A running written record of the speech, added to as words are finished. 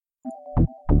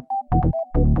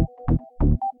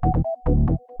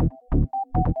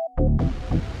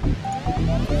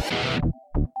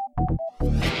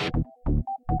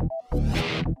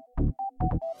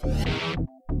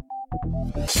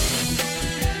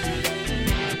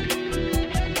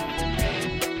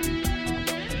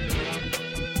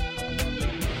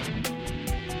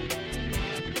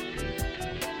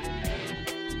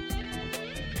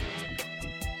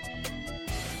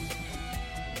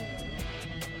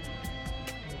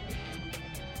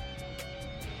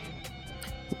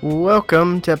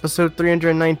Welcome to episode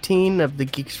 319 of the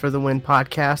Geeks for the Win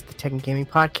podcast, the tech and gaming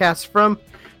podcast from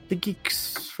the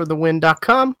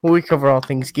geeksforthewin.com, where we cover all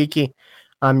things geeky.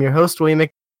 I'm your host, William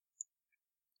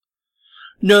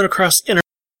Known across internet.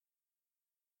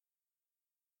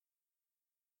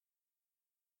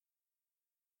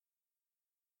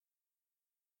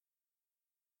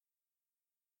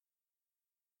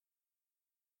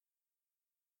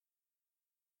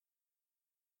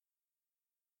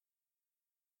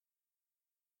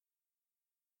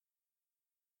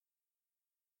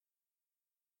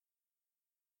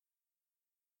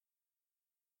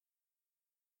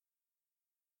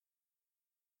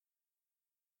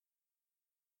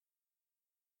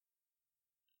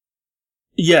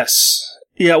 Yes.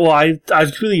 Yeah, well, I've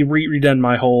really redone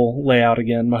my whole layout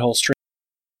again, my whole stream.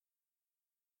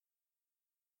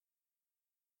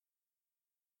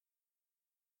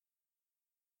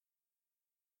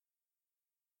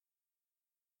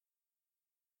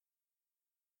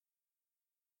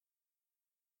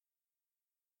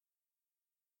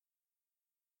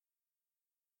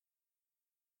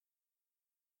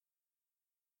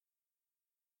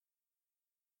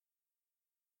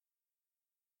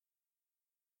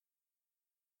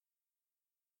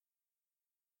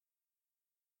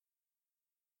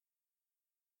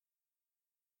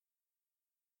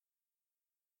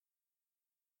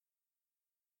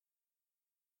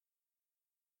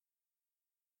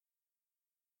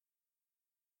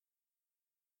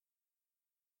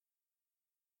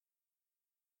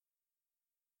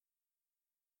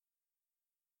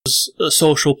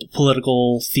 Social,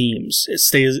 political themes. It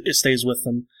stays with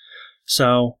them.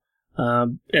 So,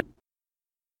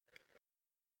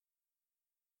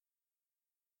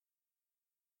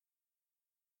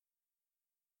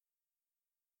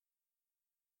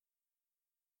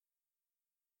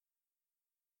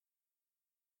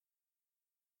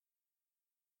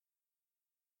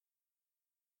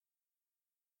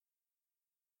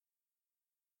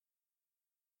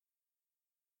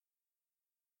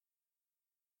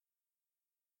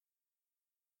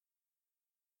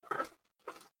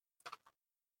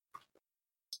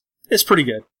 it's pretty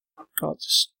good. I'll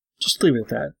just leave it at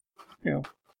that. You know,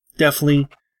 definitely.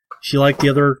 If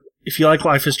you like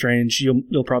Life is Strange,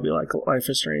 you'll probably like Life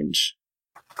is Strange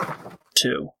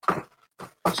 2.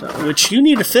 So, which you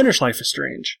need to finish Life is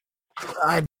Strange.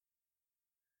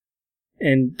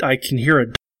 And I can hear a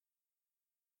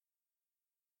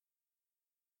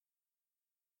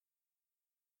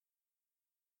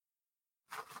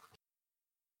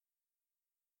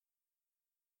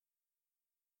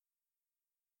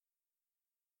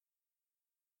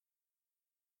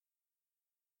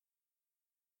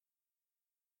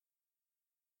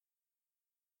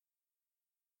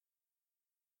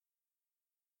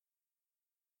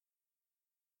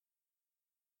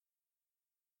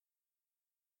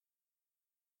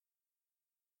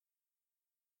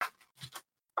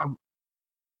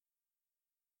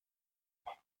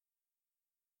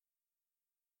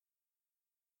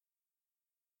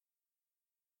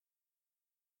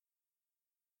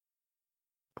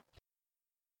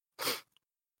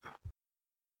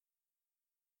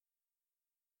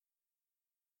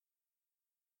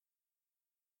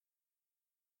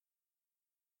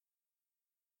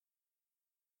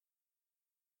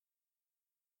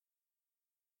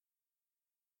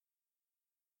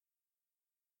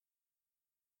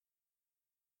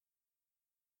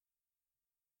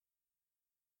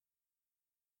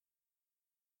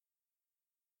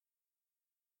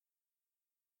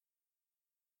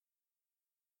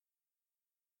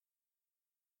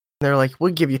They're like,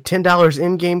 we'll give you $10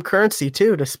 in-game currency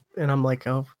too. And I'm like,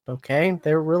 oh, okay.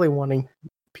 They're really wanting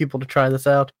people to try this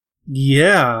out.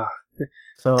 Yeah.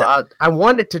 So I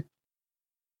wanted to.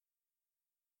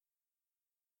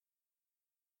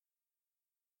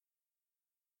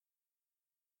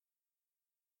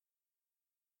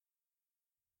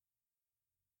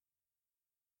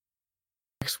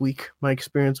 Next week, my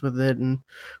experience with it and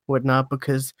whatnot,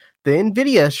 because the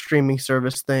NVIDIA streaming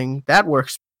service thing, that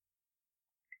works.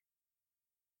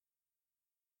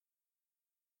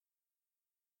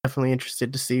 Definitely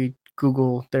interested to see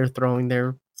Google, they're throwing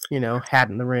their, hat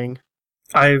in the ring.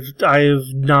 I've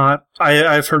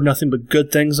heard nothing but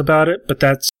good things about it, but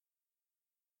that's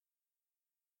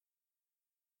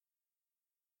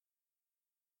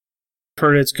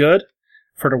heard it's good,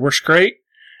 heard it works great,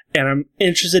 and I'm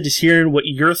interested to hear what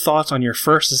your thoughts on your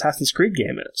first Assassin's Creed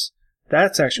game is.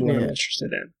 That's actually what I'm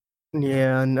interested in.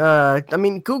 Yeah,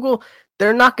 and Google,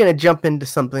 they're not going to jump into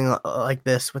something like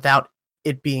this without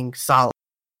it being solid.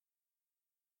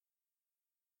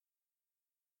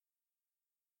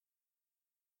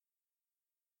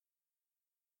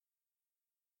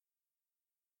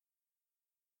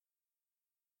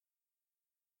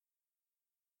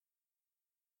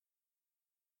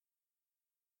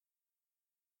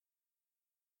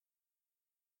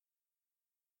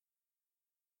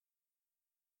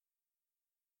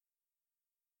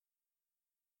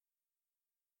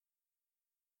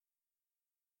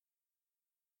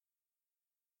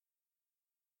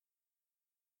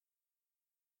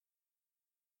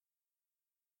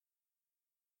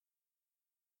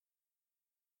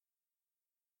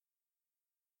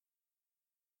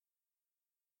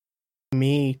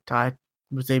 me. I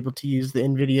was able to use the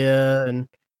NVIDIA and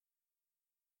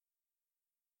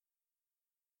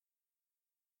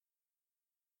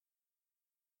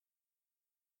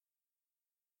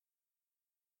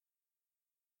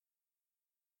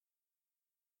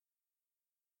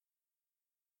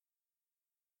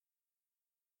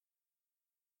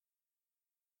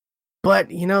but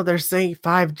they're saying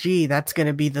 5G, that's going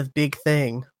to be the big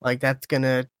thing. Like that's going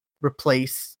to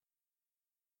replace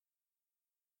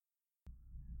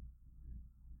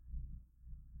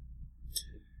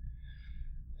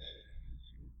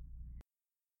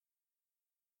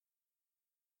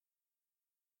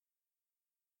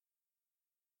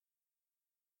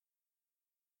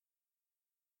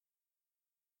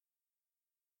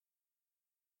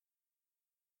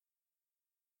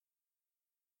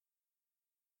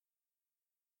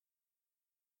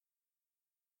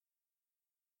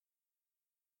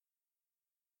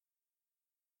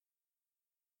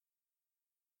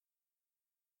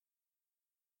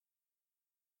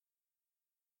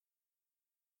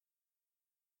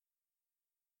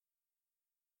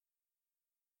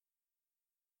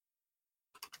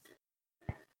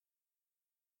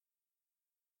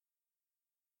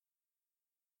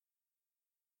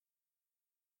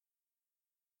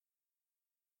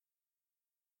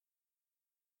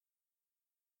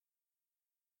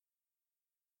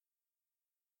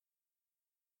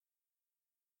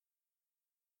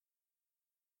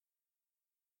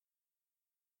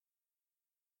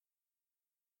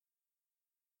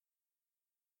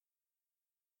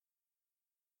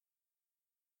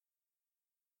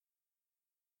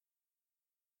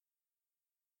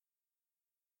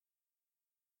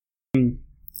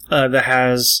that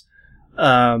has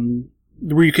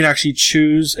where you can actually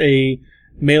choose a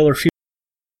male or female.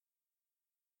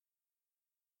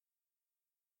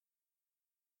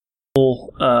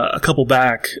 A couple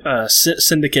back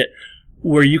syndicate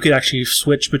where you could actually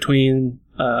switch between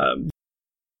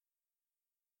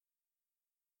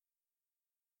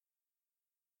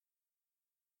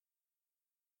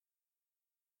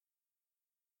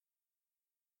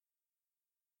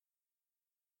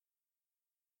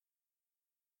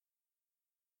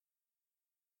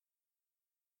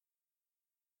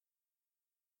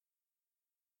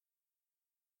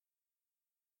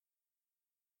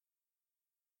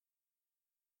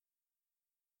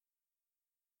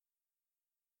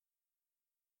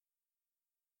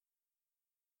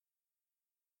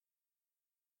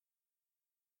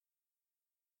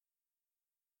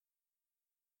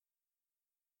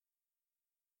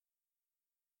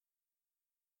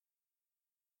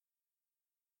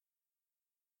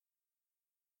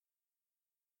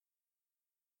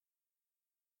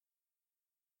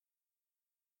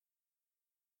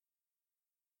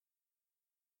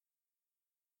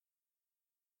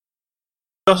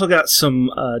you also got some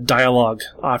dialogue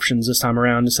options this time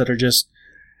around instead of just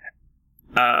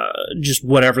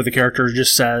whatever the character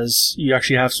just says. You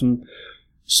actually have some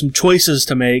choices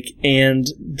to make, and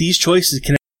these choices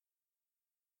can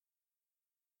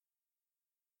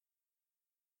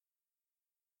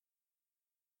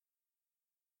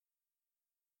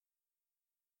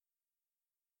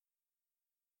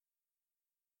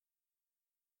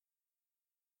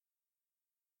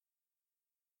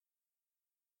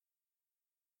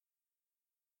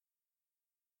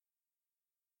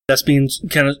that's being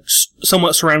kind of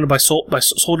somewhat surrounded by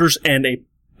soldiers and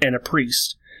a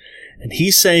priest. And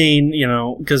he's saying,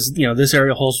 because, this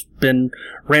area has been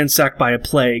ransacked by a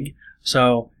plague.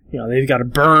 So, they've got to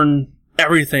burn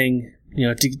everything,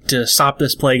 to stop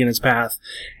this plague in its path.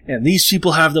 And these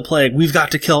people have the plague. We've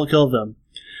got to kill them.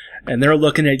 And they're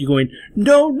looking at you going,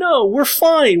 no, we're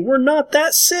fine. We're not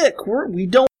that sick. We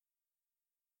don't.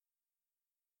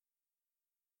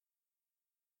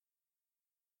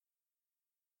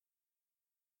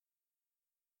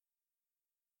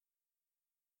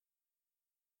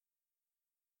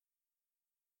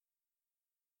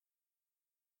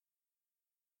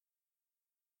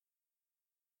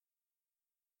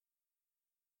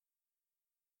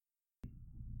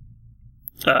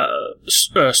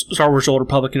 Star Wars: Old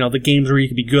Republic, the games where you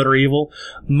can be good or evil.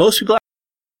 Most people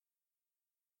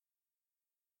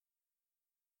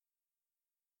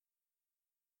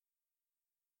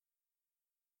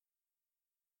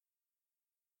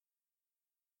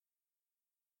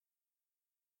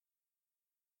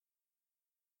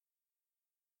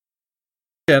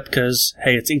ship because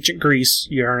hey, it's ancient Greece.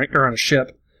 You're on a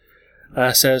ship.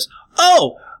 Says,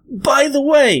 oh, by the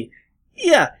way,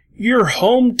 yeah, your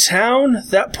hometown,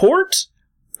 that port,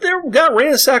 they got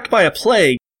ransacked by a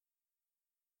plague.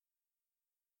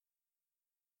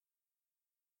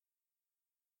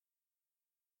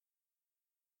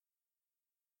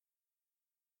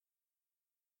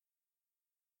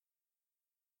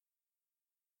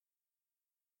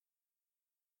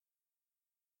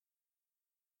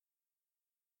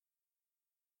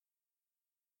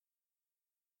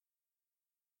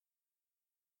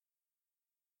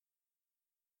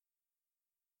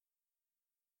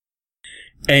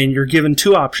 and you're given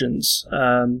two options.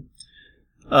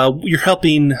 You're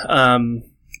helping.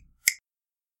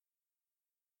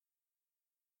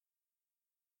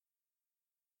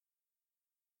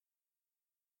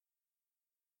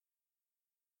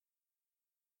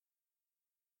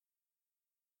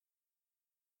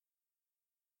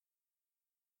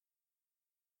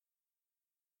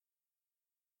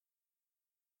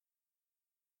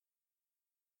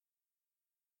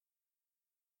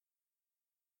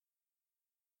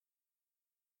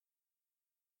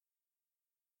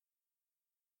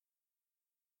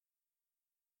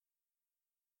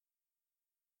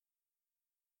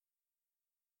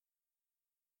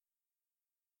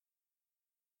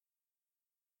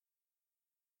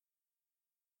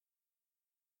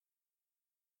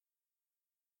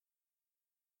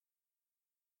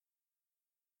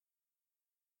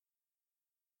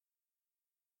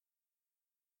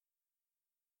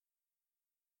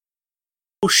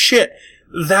 Oh shit!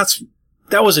 That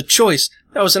was a choice.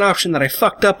 That was an option that I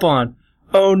fucked up on.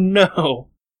 Oh no!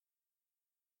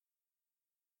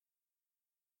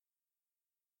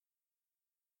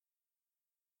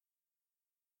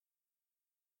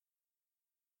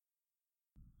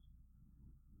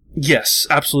 Yes,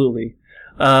 absolutely.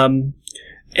 And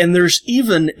there's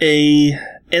even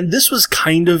and this was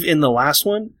kind of in the last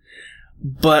one,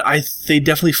 but they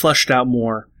definitely fleshed out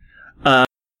more.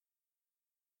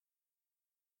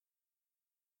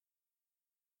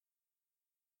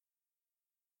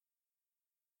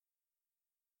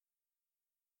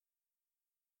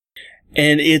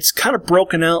 And it's kind of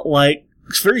broken out like,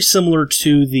 it's very similar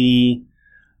to the,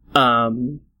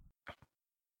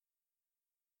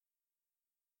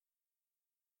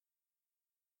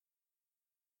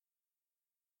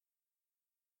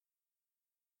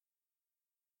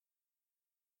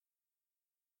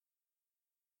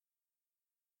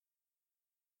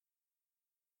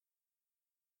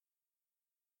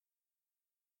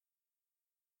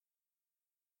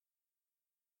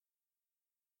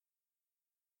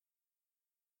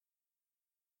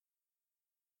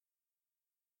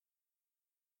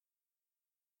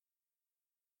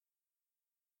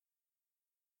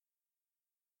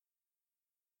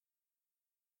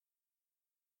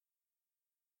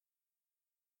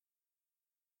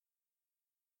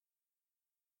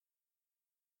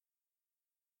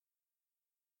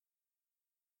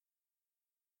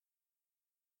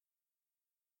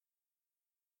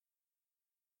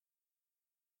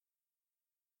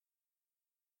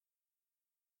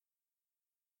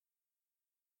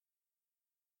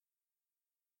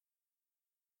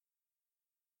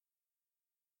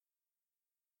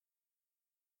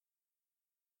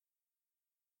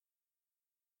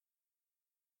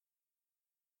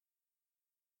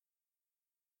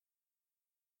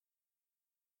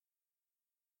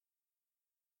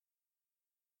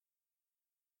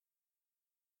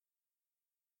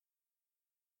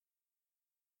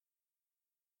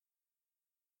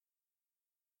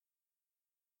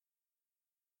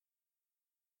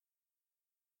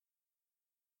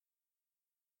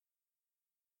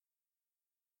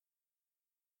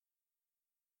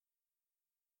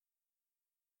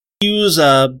 use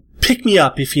pick me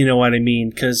up, if you know what I mean,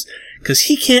 because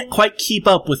he can't quite keep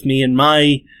up with me in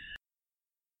my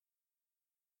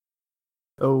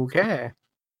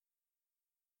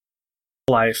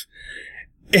life.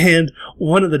 And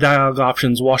one of the dialogue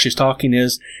options while she's talking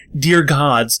is, "Dear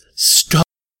gods, stop."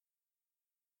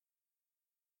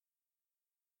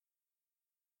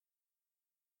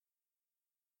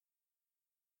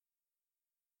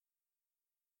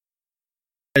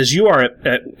 As you are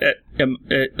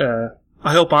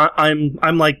I hope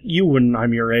I'm like you when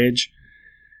I'm your age.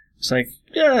 It's like,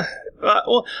 yeah,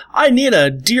 well, I need a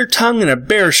deer tongue and a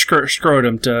bear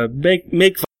scrotum to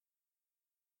make.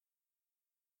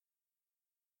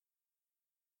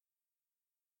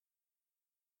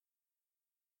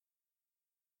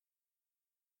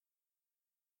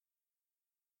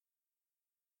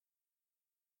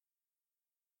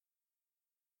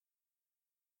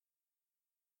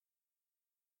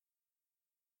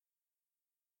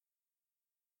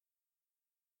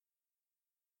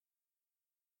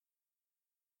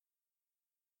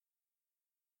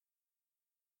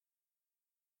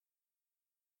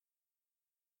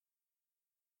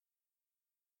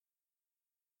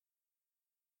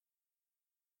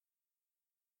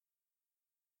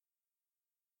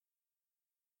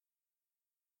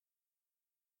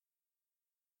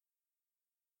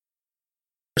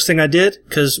 First thing I did,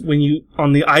 because when you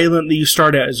on the island that you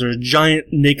start at, is there's a giant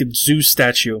naked Zeus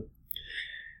statue.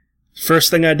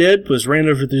 First thing I did was ran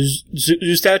over to the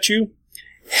Zeus statue,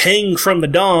 hang from the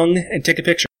dong, and take a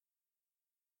picture.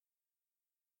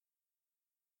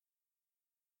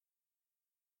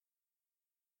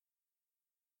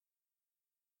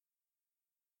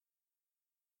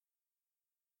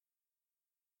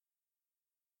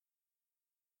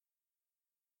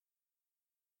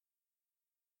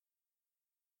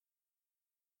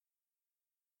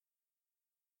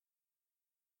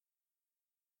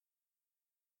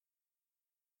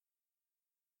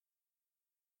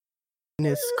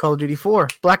 is Call of Duty 4,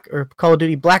 Call of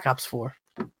Duty Black Ops 4.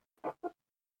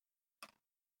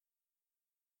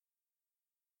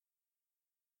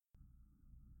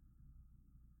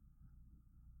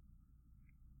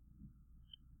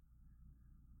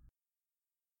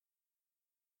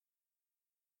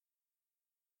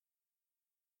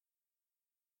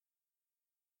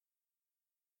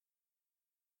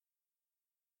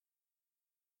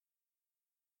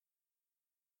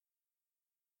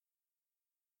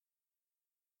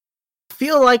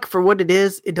 Feel like for what it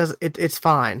is, it's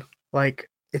fine. Like,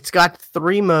 it's got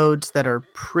 3 modes that are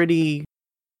pretty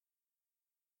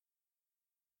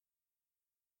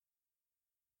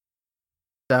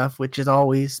stuff, which has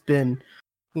always been,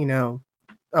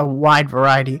 a wide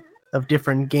variety of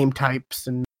different game types.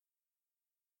 And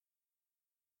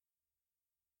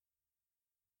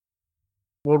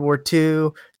World War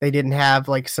II, they didn't have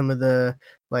like some of the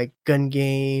like gun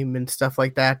game and stuff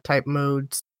like that type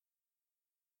modes.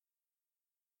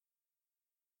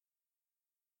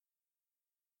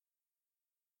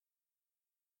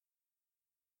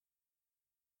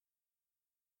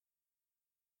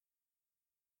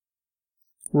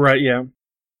 Right, yeah.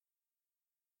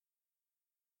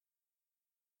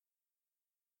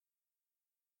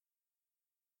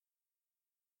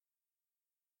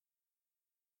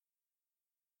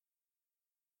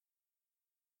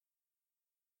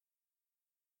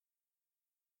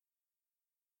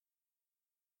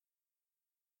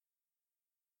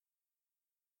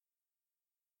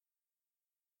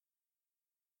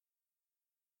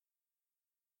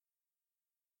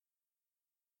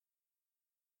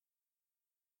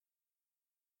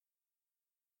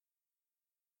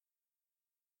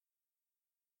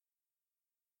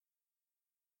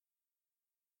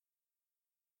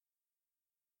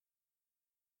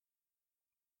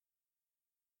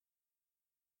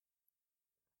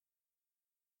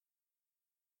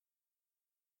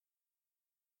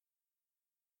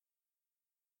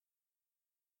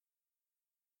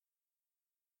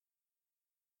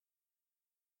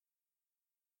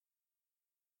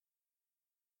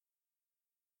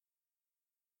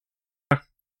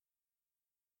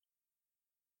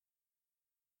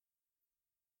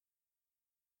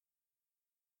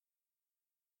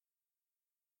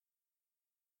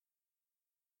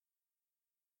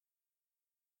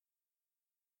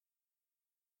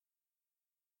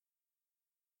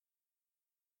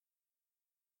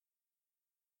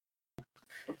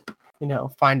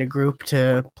 Find a group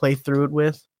to play through it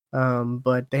with.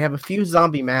 But they have a few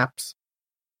zombie maps.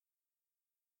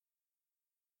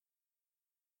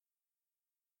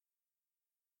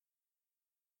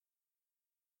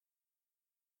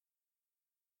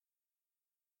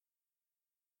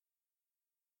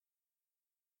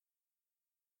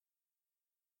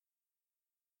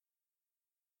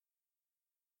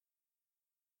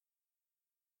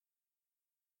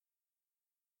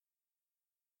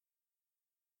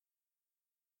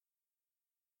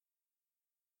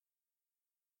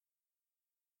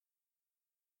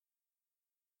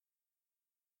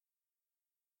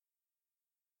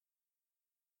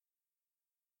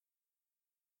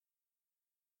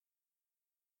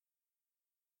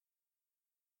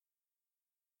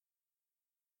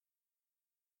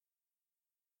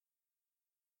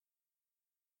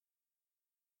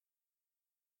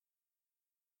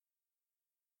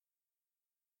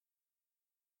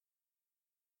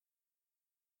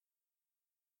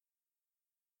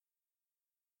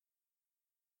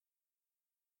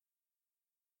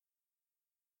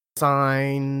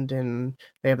 Signed, and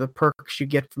they have the perks you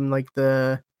get from like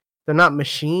they're not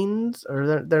machines,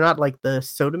 or they're not like the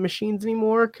soda machines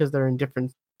anymore, because they're in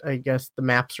different, I guess the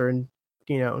maps are in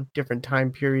different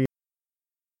time periods.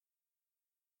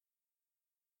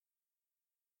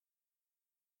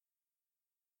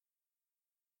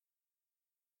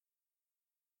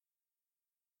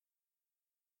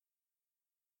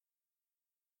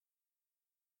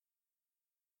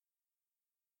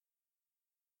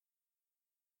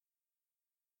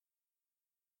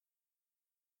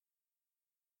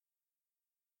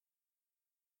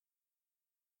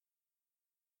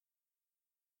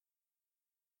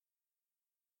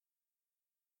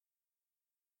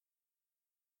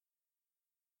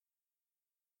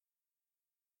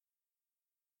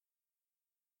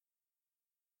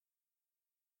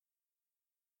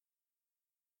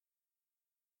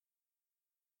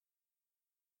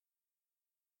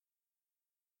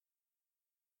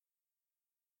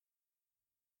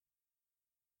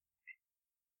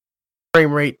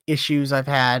 Frame rate issues I've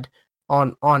had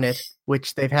on it,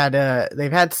 which they've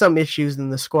had some issues in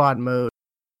the squad mode.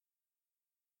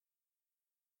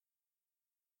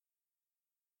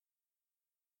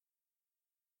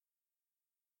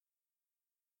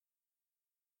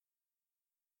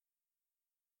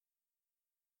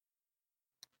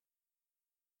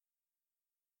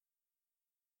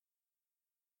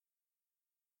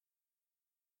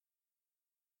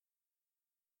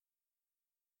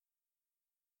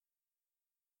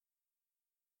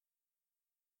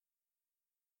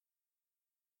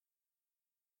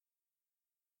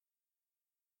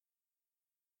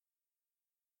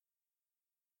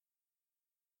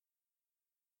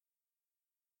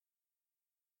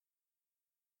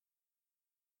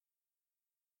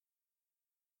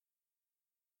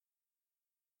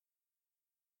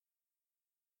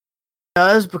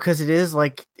 does, because it is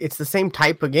like it's the same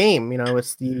type of game.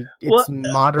 It's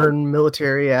modern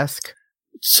military-esque,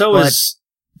 So but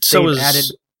is added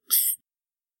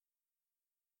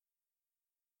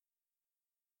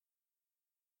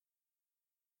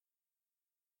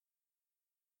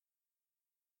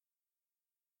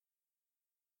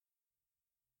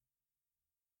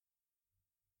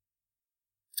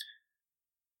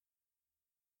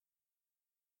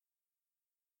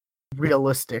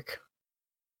realistic.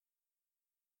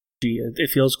 it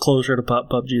feels closer to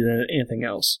PUBG than anything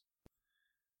else.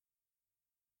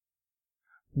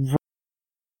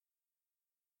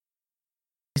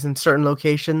 In certain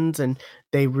locations and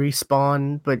they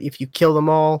respawn, but if you kill them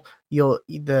all, you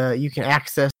can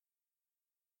access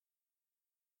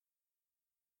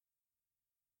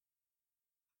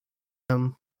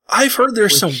them. I've heard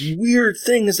there's some weird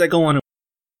things that go on.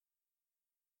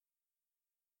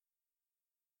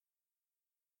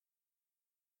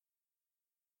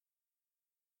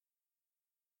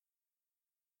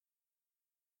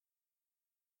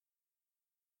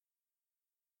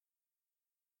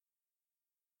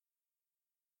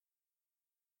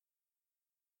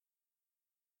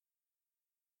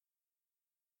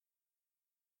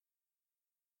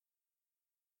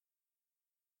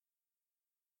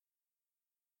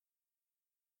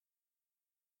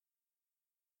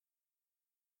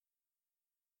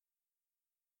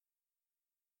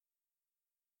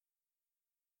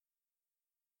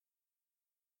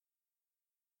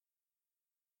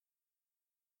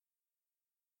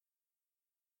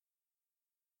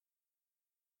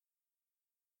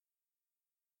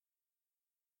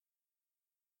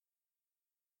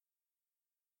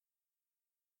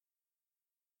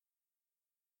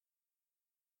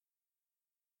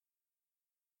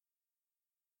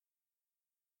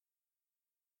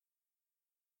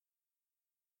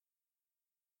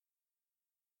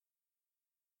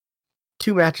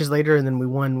 Two matches later, and then we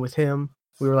won with him.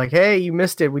 We were like, "Hey, you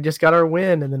missed it. We just got our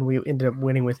win," and then we ended up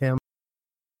winning with him.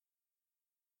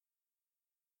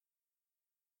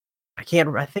 I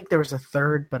think there was a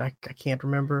third, but I can't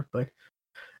remember.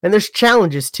 And there's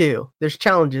challenges too. There's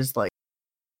challenges like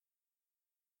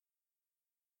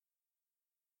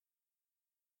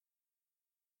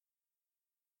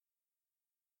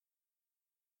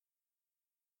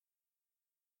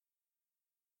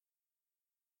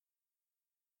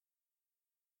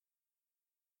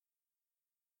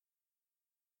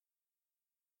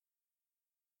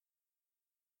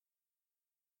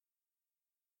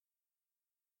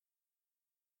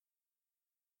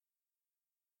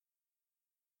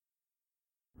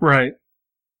Right.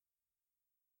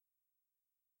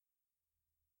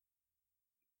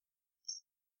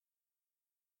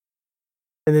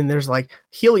 and then there's like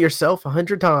heal yourself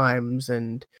 100 times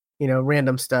and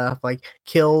random stuff like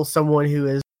kill someone who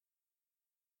is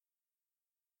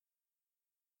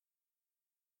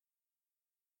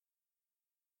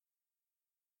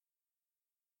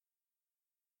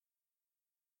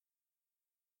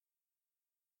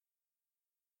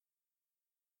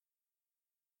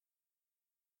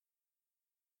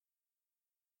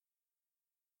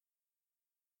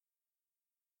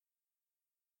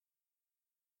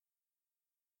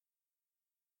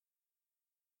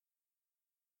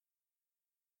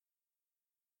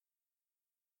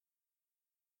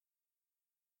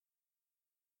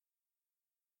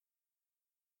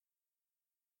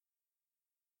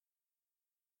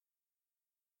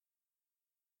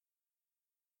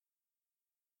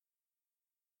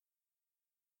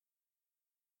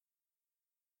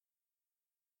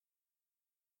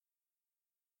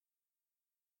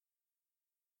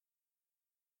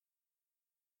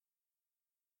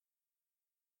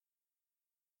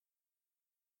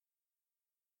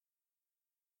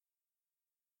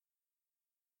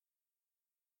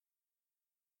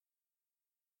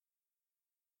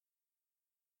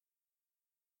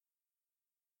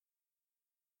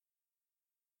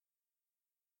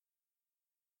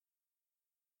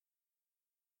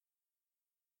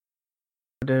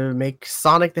to make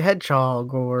Sonic the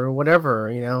Hedgehog or whatever.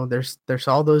 There's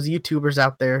all those YouTubers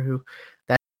out there who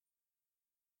that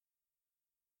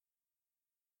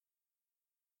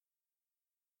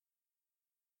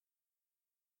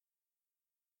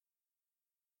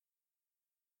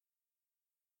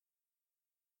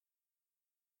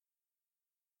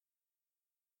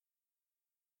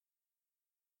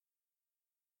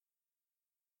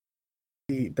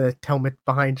the helmet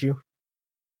behind you.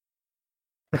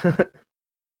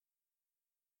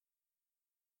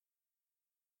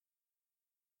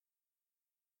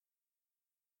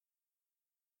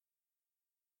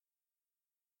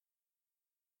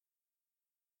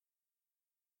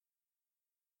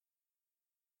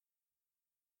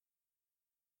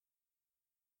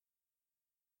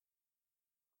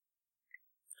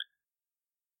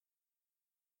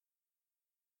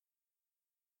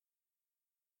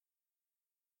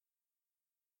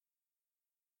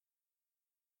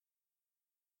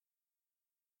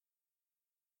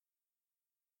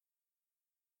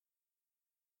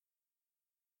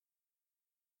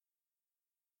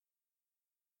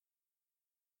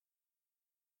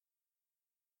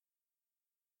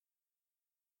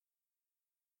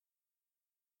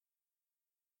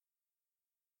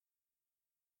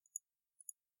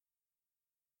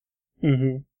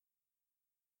 Mm-hmm.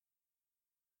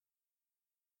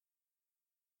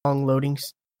 Long loading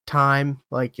time,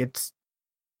 like it's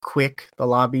quick. The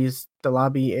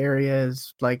lobby area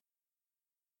is like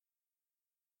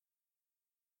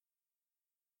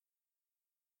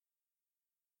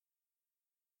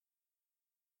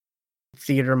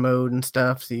theater mode and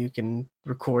stuff, so you can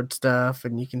record stuff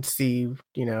and you can see,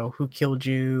 who killed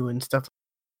you and stuff.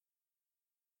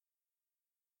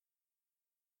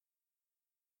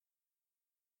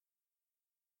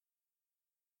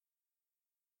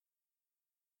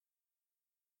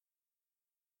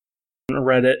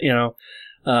 Reddit,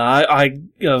 I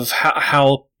of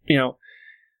how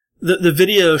the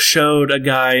video showed a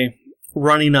guy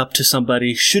running up to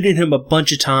somebody, shooting him a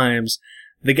bunch of times.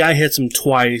 The guy hits him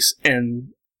twice, and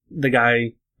the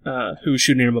guy who was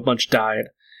shooting him a bunch died.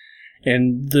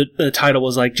 And the title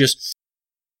was like just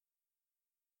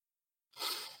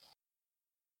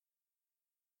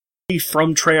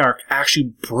from Treyarch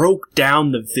actually broke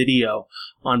down the video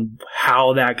on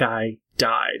how that guy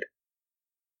died.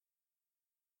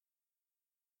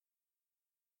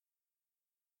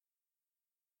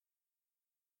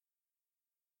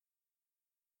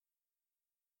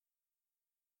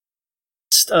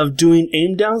 Of doing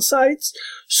aim down sights.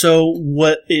 So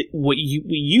what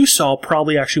you saw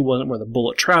probably actually wasn't where the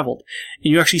bullet traveled.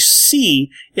 And you actually see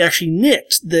it actually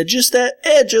nicked just that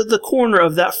edge of the corner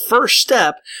of that first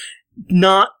step,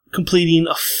 not completing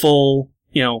a full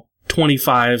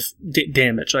 25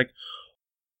 damage. Like,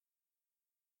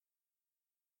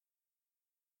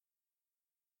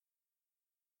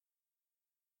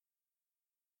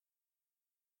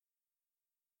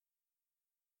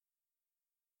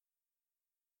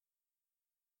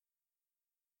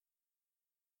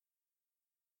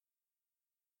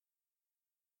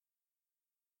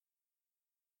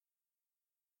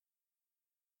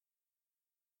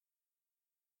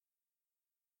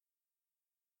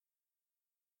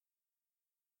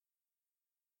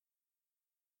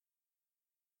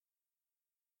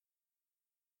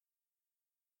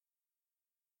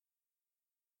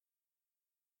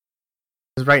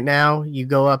 Right now, you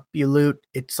go up, you loot.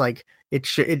 It's like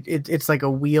it's like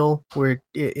a wheel where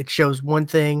it shows one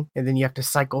thing, and then you have to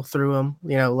cycle through them.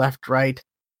 Left, right.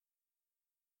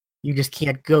 You just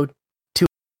can't go to.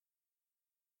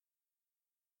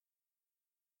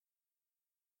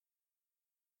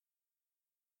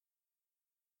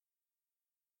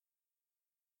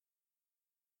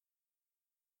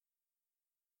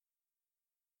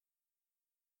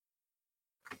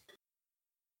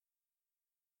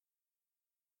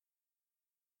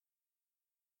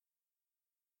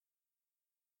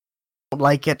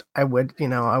 Like it. I would.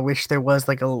 I wish there was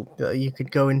like you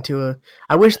could go into a.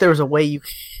 I wish there was a way you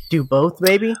could do both.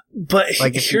 Maybe. But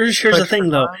Like here's the thing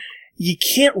though. You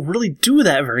can't really do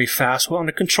that very fast on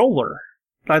a controller.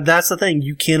 That's the thing.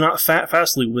 You cannot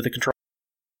fast loot with a controller.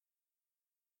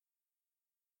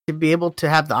 To be able to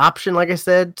have the option, like I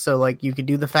said, so like you could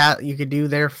do you could do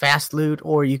their fast loot,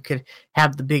 or you could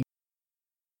have the big.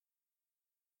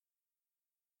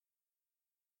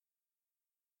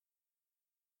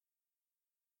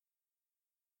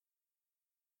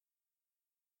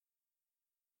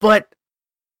 But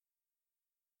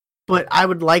I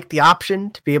would like the option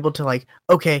to be able to like,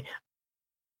 okay,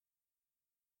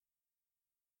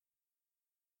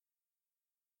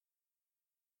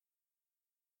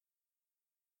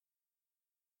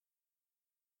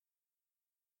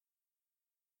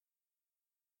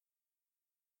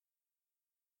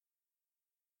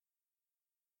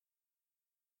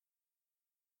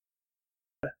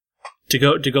 To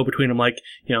go between them, like,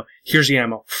 here's the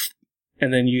ammo,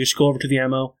 and then you just go over to the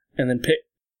ammo and then pick.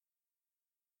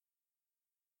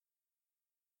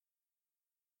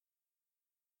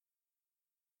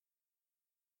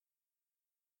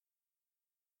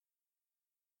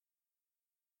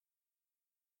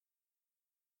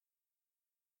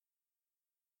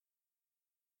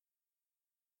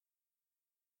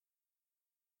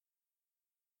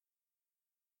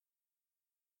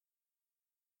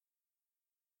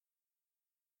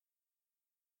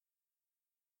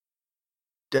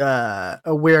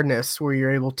 awareness where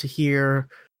you're able to hear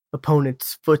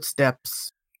opponents'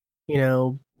 footsteps.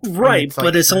 Right, it's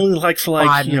but it's only like for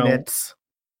 5 minutes.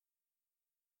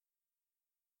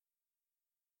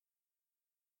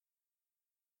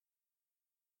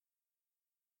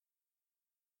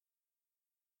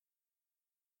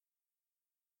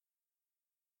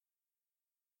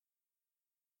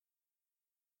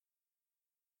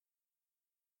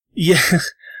 Yeah,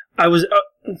 I was.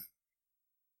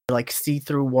 Like see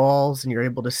through walls, and you're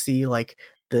able to see like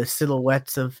the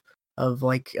silhouettes of of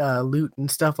like loot and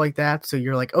stuff like that. So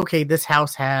you're like, okay, this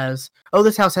house has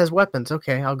weapons.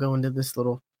 Okay, I'll go into this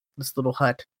little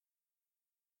hut.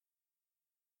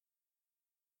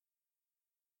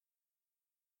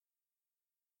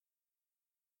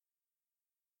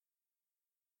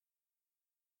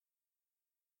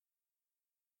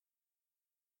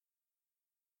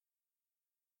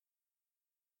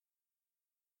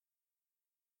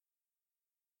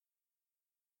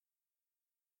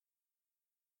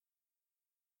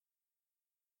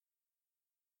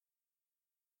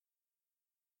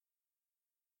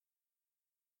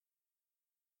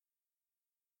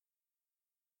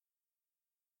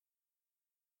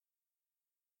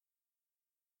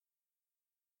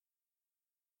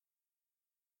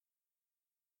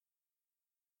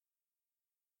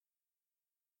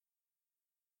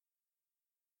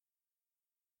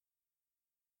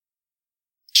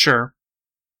 Sure.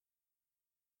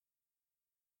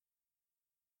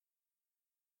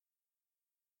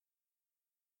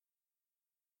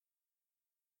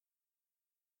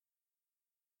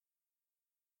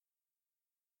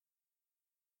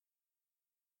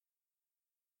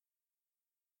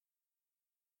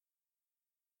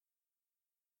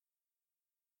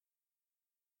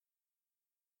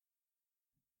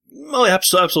 Oh,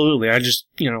 absolutely. I just,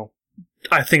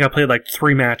 I think I played like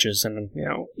 3 matches, and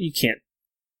you can't.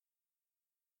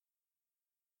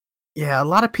 Yeah, a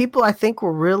lot of people I think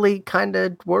were really kind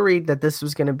of worried that this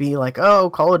was going to be like, oh,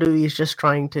 Call of Duty is just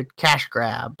trying to cash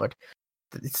grab, but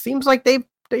it seems like they've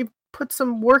put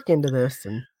some work into this,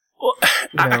 and Well,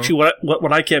 actually,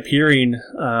 what I kept hearing,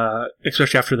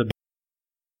 especially after the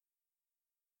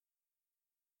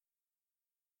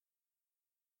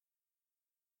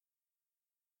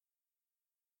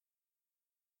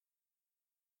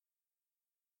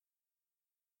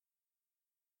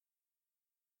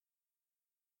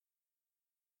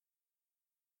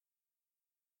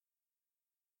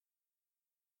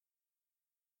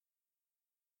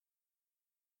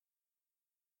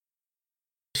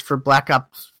for Black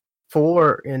Ops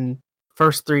 4 in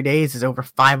first 3 days is over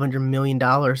 $500 million.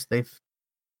 They've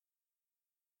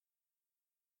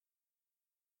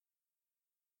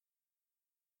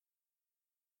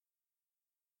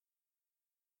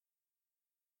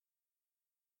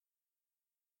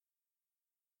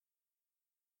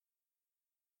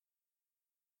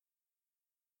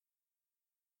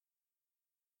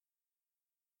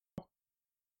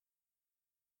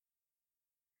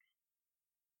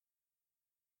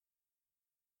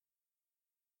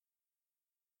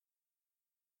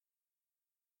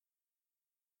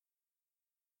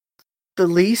the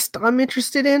least I'm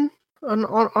interested in on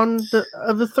the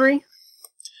of the three,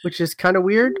 which is kind of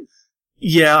weird.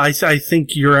 Yeah, I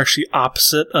think you're actually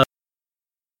opposite of.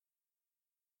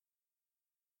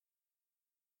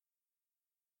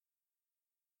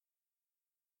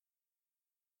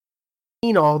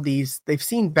 They've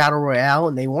seen Battle Royale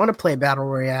and they want to play Battle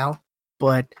Royale,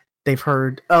 but they've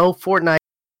heard, oh, Fortnite.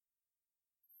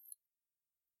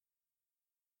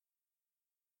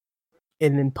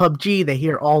 And in PUBG, they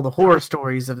hear all the horror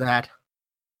stories of that.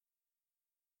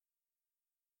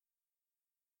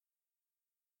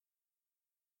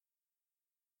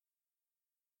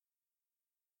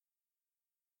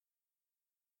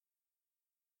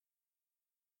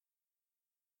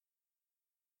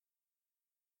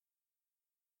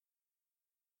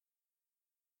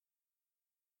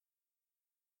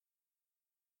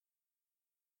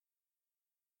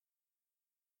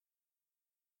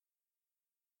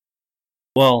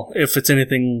 Well, if it's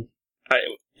anything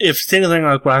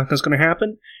like what I think is going to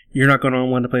happen, you're not going to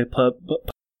want to play pub.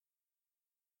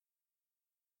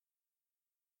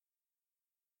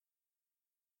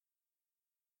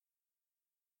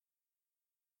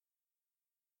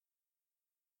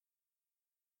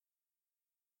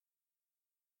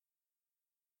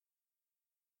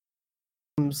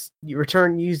 You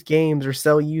return used games or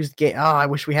sell used game. Oh, I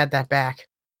wish we had that back.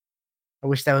 I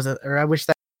wish that was I wish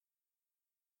that,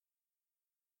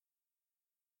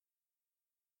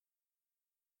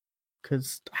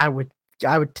 because I would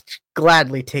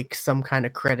gladly take some kind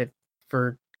of credit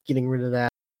for getting rid of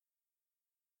that.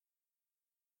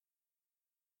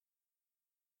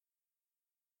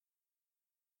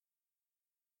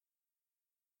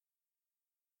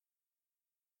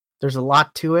 There's a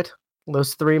lot to it.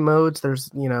 Those 3 modes,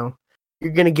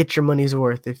 you're gonna get your money's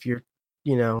worth if you're,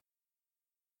 you know,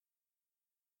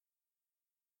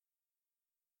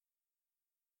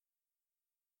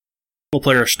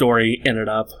 Player story ended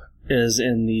up is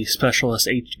in the specialist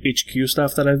HQ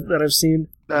stuff that I've seen.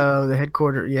 oh, the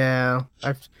headquarters. Yeah,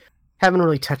 I haven't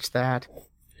really touched that.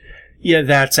 Yeah,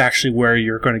 that's actually where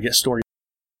you're going to get story.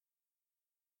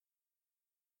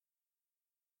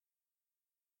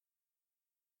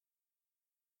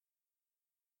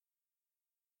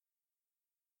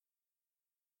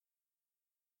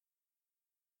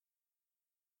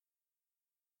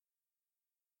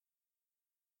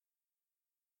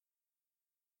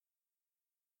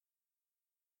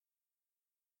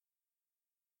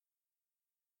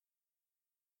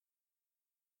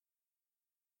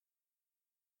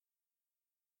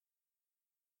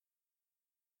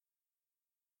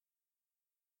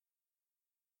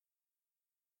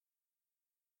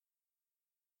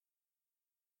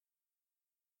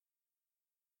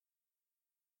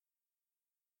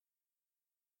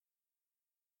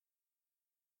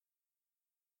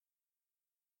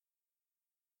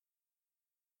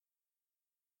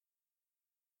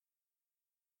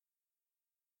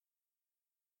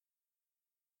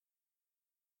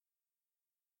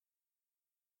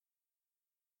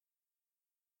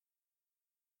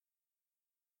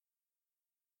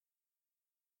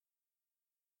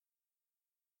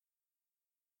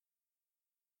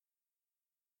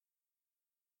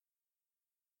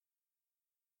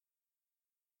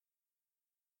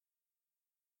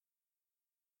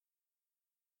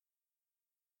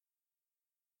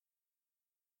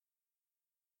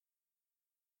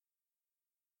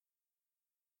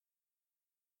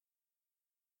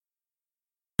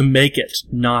 to make it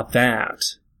not that,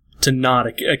 to not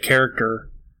a character,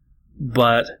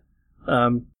 but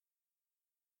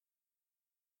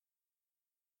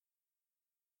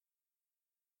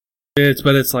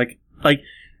it's like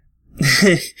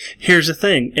here's the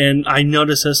thing, and I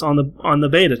noticed this on the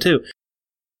beta too.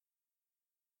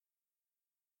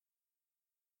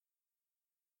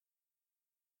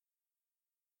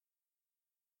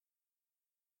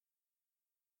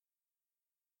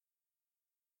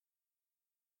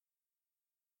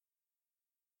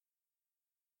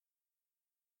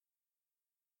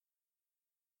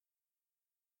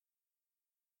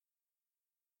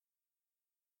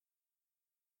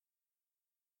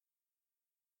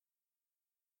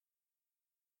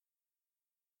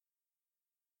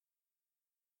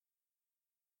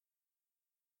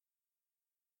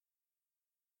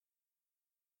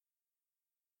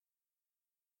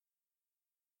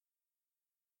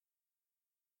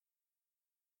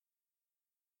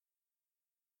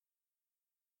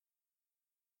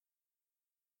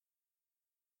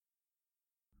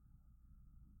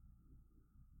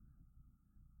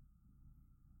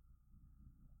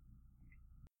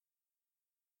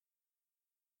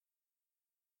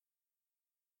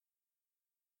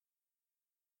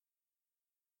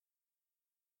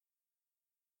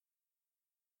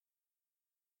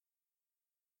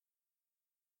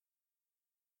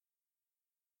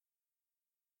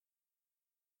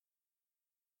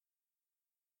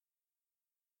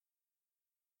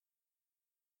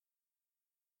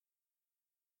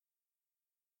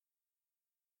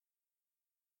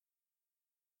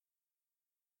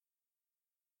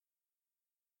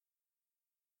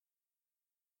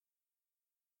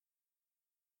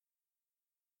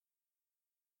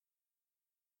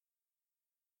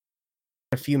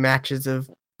 A few matches of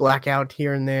Blackout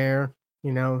here and there.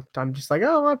 You know, I'm just like,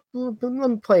 oh, let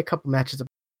me play a couple matches of.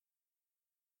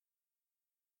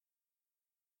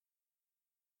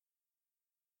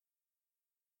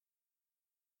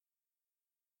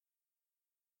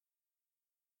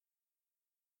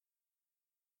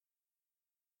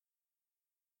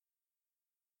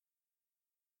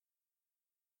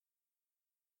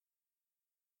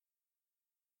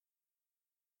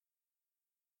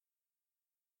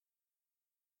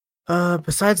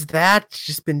 Besides that, it's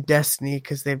just been Destiny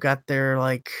because they've got their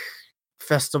like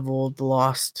Festival of the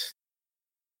Lost.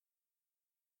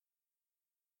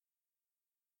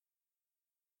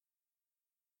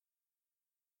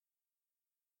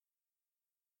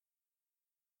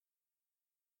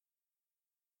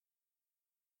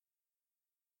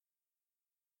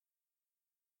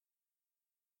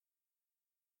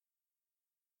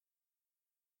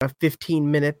 Uh,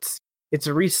 15 minutes. It's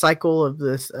a recycle of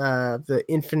this the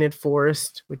Infinite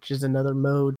Forest, which is another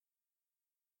mode.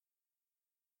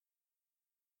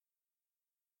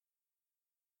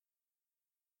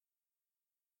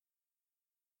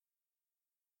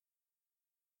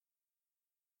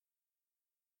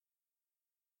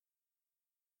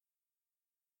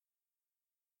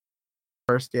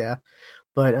 First, yeah,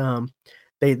 but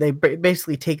they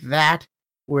basically take that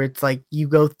where it's like you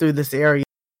go through this area.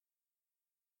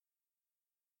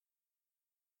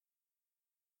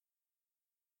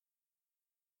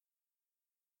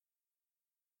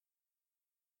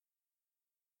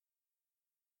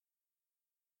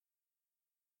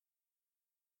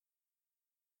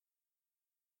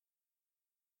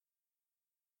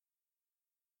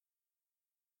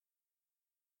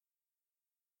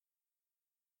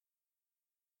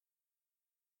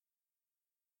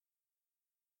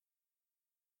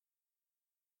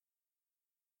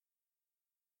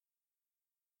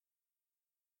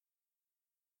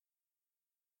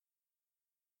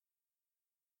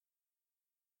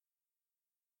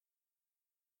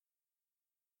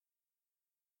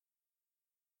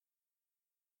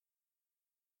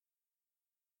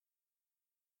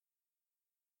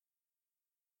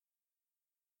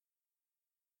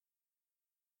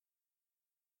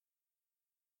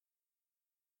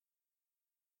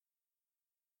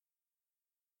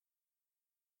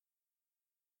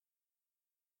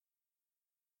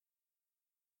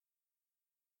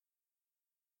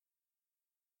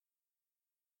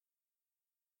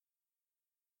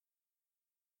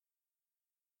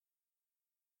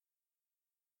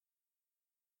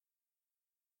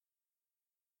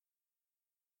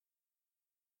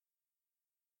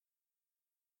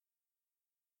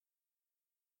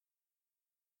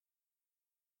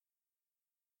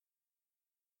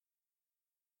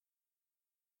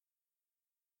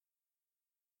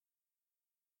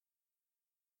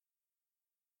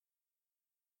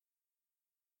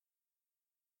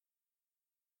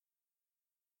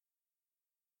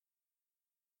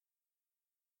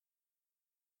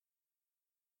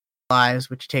 lives,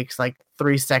 which takes like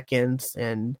 3 seconds,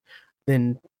 and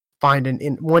then find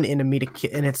one enemy to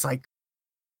kill, and it's like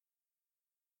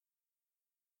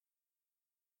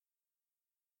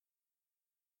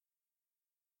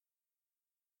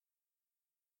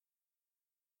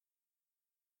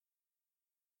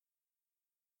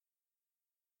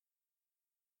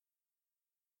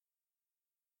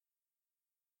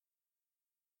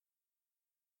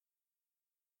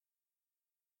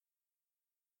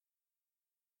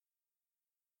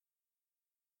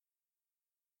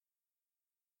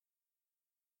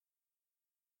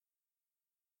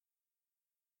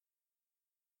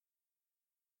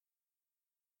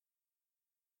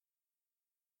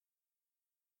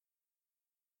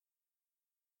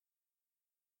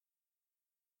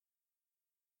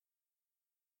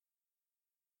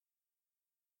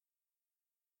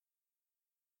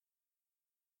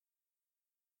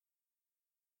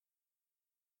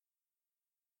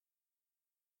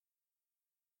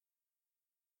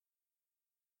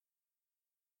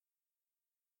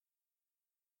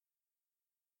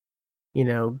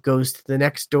goes to the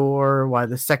next door while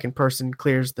the second person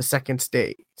clears the second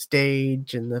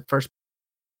stage, and the first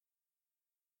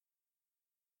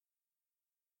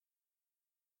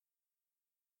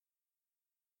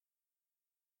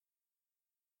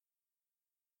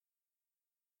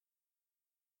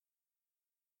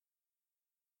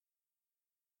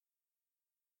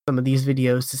some of these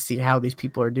videos to see how these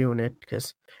people are doing it,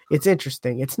 because it's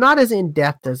interesting. It's not as in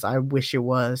depth as I wish it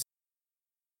was.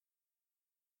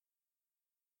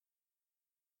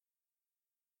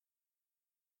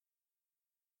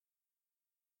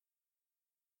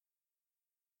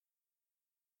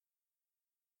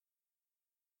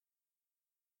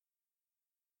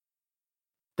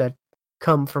 That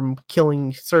come from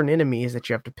killing certain enemies that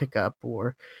you have to pick up,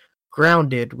 or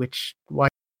grounded, which why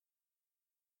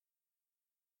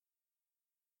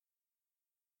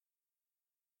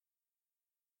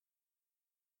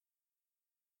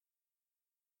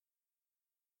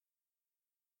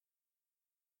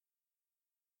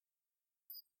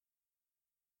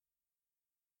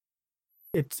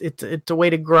it's a way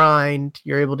to grind.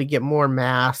 You're able to get more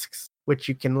masks, which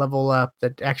you can level up,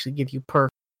 that actually give you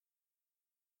perks.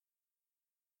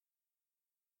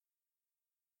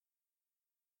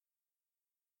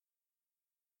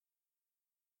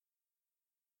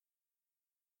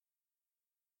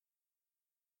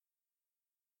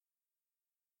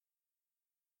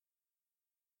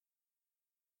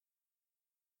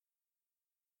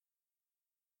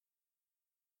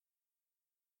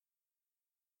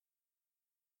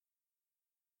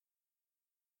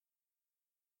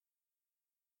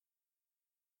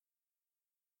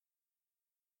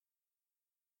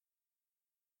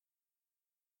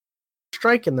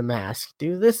 Strike in the mask,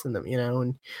 do this in them,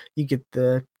 and you get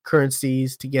the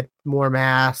currencies to get more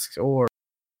masks, or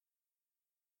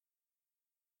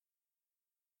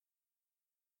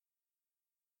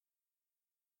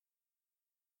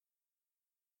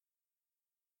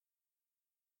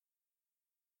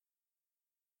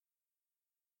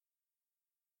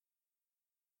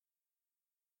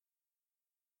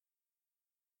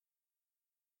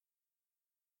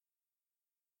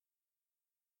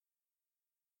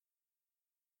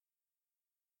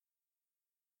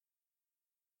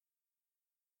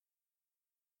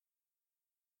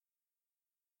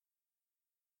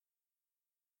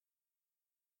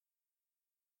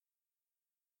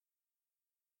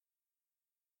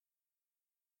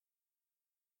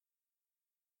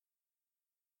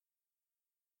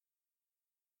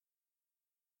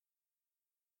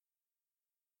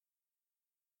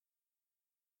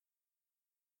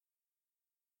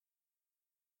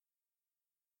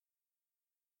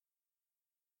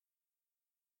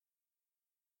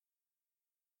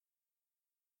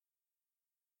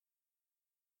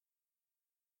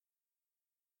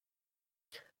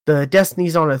the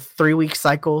Destiny's on a 3-week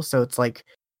cycle, so it's like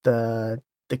the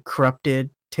the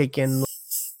corrupted take in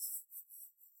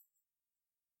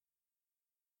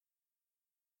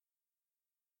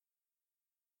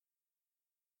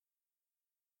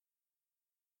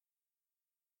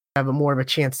have a more of a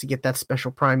chance to get that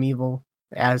special primeval,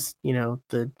 as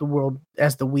the world,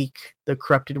 as the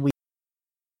corrupted week.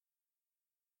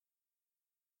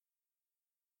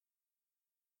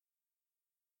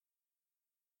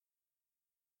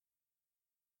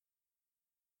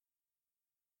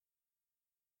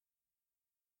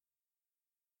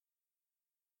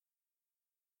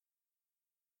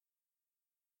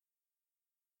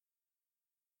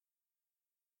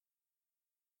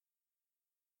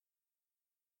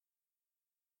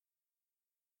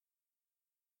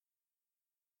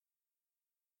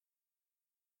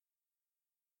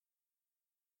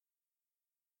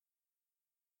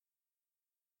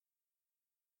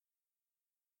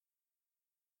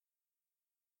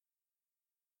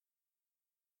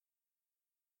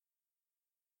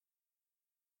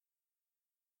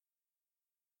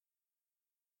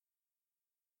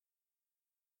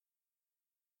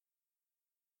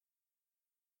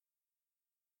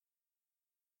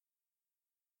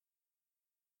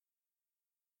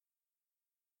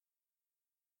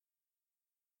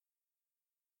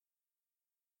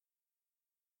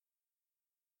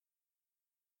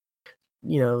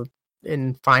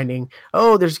 and finding,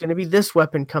 oh, there's going to be this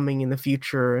weapon coming in the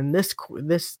future, and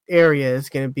this area is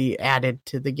going to be added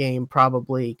to the game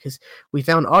probably because we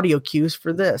found audio cues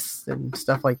for this and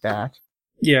stuff like that.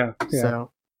 Yeah.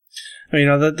 So,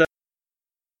 that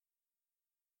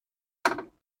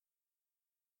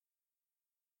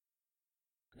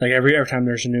like every time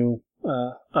there's a new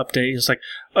update, it's like,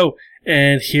 oh,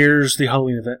 and here's the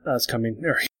Halloween event that's coming.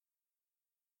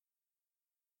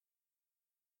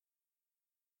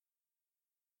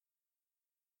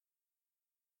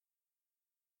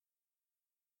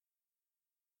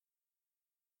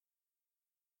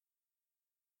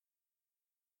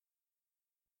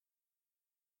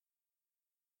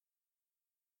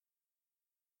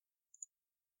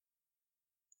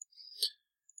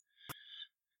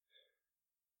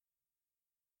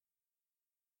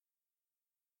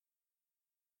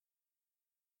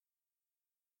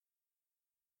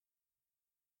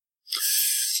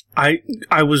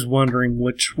 I was wondering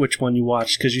which one you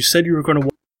watched because you said you were going to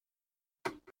watch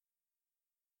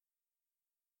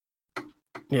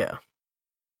yeah.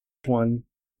 One.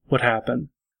 What happened?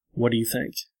 What do you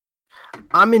think?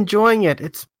 I'm enjoying it.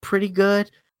 It's pretty good.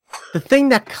 The thing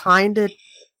that kind of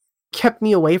kept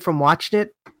me away from watching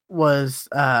it was,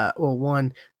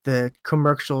 one, the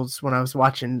commercials when I was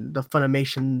watching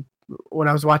when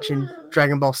I was watching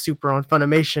Dragon Ball Super on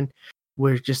Funimation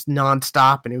was just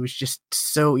nonstop, and it was just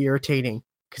so irritating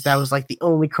because that was like the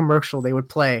only commercial they would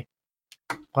play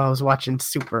while I was watching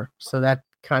Super. So that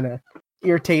kind of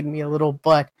irritated me a little,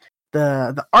 but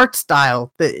the art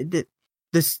style, the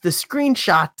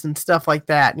screenshots and stuff like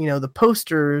that, the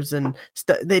posters and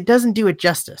stuff, it doesn't do it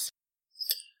justice.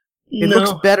 It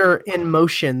looks better in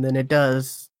motion than it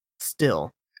does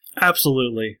still.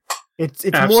 Absolutely. It's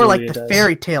more like the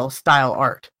Fairy Tail style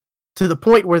art, to the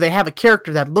point where they have a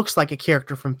character that looks like a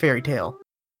character from Fairy Tail.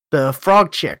 The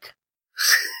frog chick.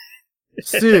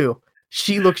 Sue.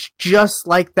 She looks just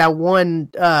like that one,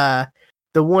 the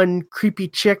one creepy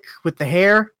chick with the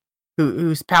hair,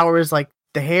 whose power is like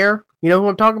the hair. You know who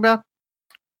I'm talking about?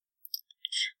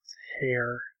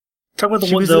 Hair. Talking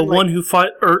about the one who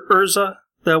fought Urza?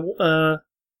 No,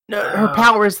 her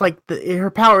power is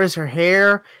her power is her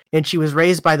hair, and she was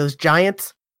raised by those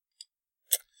giants.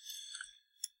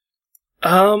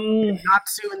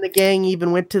 Natsu and the gang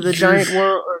even went to the giant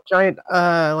world, or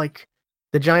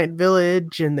the giant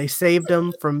village, and they saved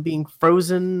them from being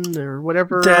frozen or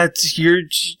whatever. That's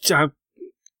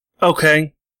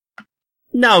okay.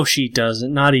 No, she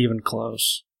doesn't. Not even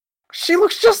close. She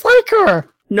looks just like her.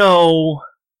 No,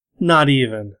 not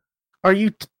even. Are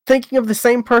you thinking of the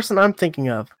same person I'm thinking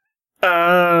of?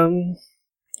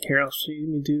 Here, I'll show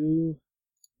you.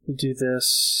 Let me do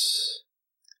this.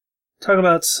 Talk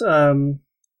about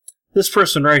this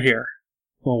person right here.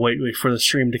 Well, wait for the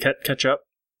stream to catch up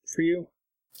for you.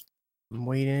 I'm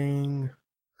waiting.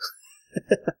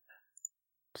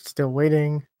 Still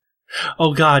waiting.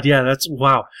 Oh God, yeah, that's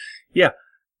wow. Yeah.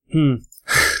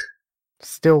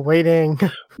 Still waiting.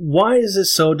 Why is it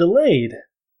so delayed?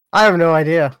 I have no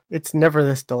idea. It's never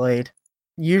this delayed.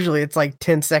 Usually it's like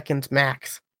 10 seconds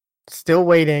max. Still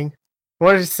waiting.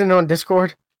 Want to send it on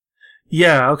Discord?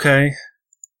 Yeah, okay.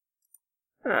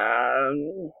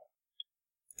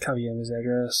 Copy his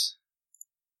address.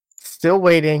 Still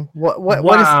waiting.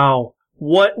 Wow.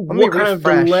 What kind of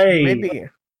delay? Maybe.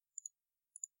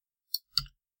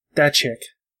 That chick.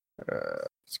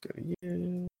 Let's go to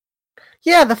you.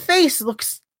 Yeah, the face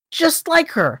looks just like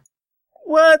her.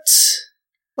 What?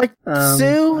 Like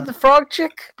Sue, the frog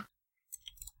chick?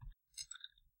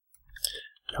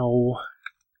 No.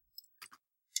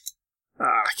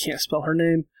 I can't spell her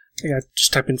name. I gotta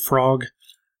just type in frog.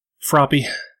 Froppy.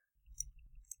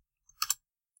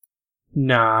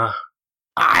 Nah.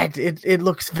 It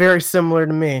looks very similar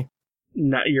to me.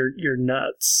 Nah, you're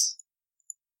nuts.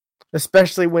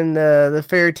 Especially when the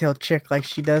fairy tale chick, like,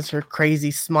 she does her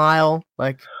crazy smile,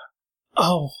 like...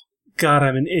 Oh, God,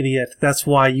 I'm an idiot. That's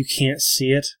why you can't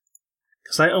see it.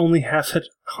 Because I only have it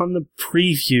on the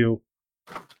preview.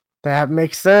 That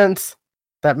makes sense.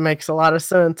 That makes a lot of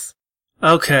sense.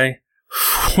 Okay.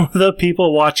 For the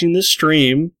people watching the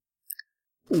stream,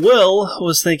 Will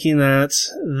was thinking that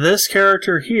this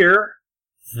character here,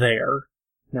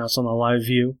 now it's on the live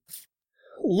view,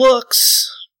 looks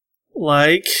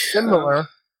like... Similar.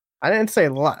 I didn't say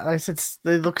a lot. I said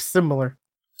they look similar.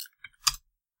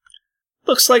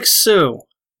 Looks like Sue.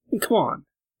 Come on.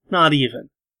 Not even.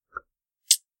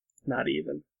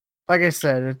 Like I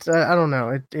said, it's I don't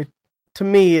know. It to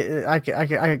me,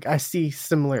 I see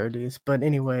similarities, but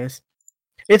anyways,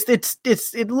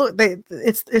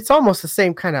 it's almost the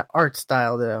same kind of art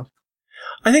style though.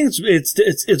 I think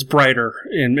it's brighter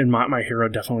in my hero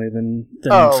definitely than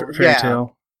Fairy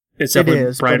Tail. It's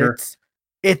definitely brighter. But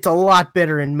it's a lot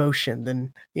better in motion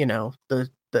than, you know, the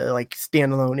like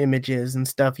standalone images and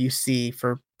stuff you see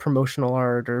for promotional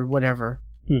art or whatever,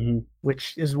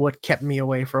 which is what kept me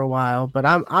away for a while. But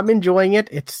I'm enjoying it.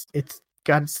 It's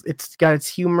got its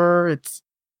humor. It's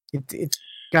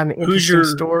got an interesting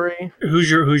story.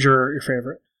 Who's your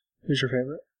favorite? Who's your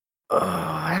favorite?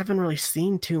 I haven't really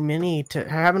seen too many. I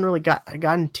haven't really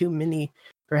gotten too many.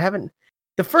 Or haven't.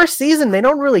 The first season, they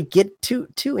don't really get too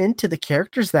into the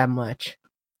characters that much.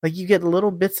 Like, you get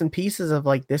little bits and pieces of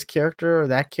like this character or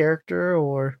that character,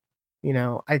 or, you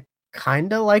know, I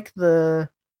kind of like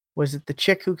was it the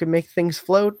chick who could make things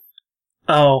float?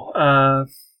 Oh,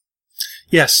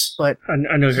 yes. But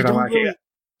I know you're talking about it.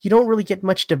 You don't really get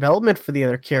much development for the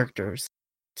other characters.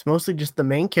 It's mostly just the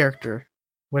main character,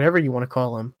 whatever you want to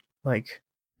call him, like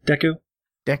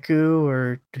Deku,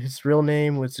 or his real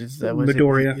name was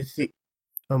Midoriya.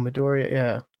 Midoriya,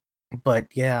 yeah. But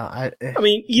yeah, I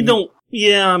mean, you don't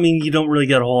really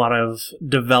get a whole lot of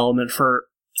development for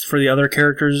the other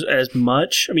characters as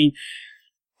much. I mean,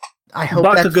 I hope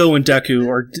Bakugo and Deku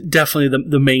are definitely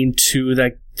the main two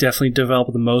that definitely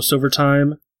develop the most over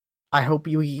time. I hope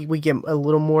we get a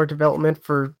little more development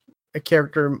for a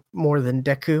character more than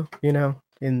Deku, you know,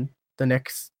 in the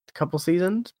next couple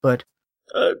seasons. But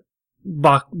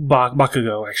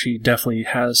Bakugo actually definitely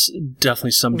has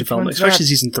some development, especially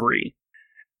season 3.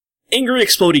 Angry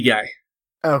Explodey guy.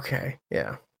 Okay,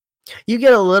 yeah. You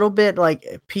get a little bit like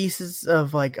pieces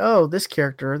of like, oh, this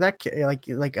character, that like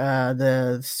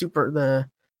the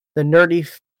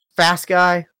nerdy fast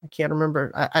guy. I can't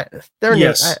remember. Their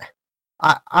names.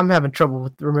 I'm having trouble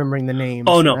with remembering the names.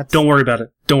 Oh no, don't worry about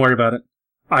it.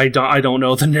 I don't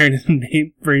know the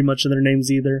name very much of their names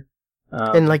either.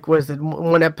 And like, was it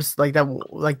one episode like that?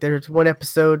 Like, there's one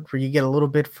episode where you get a little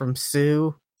bit from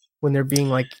Sue when they're being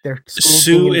like their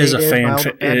Sue is a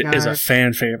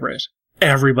fan favorite.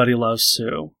 Everybody loves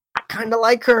Sue. I kind of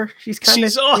like her. She's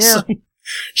awesome. Yeah.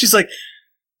 She's like,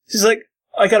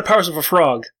 I got powers of a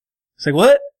frog. It's like,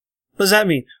 what? What does that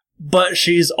mean? But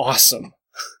she's awesome.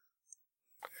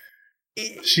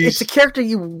 It's a character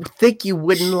you think you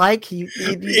wouldn't like.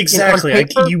 Exactly.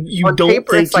 You don't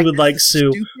think you would like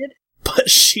Sue, stupid. But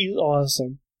she's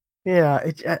awesome. Yeah,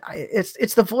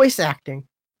 it's the voice acting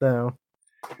though,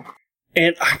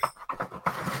 and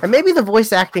maybe the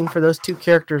voice acting for those two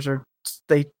characters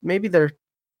maybe they're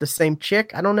the same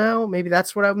chick. I don't know. Maybe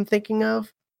that's what I'm thinking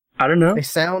of. I don't know. They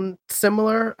sound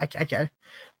similar.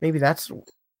 Maybe that's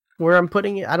where I'm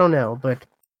putting it. I don't know, but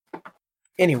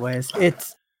anyways,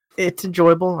 it's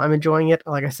enjoyable. I'm enjoying it.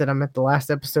 Like I said, I'm at the last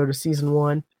episode of season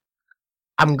 1.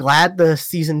 I'm glad the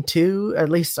season 2, at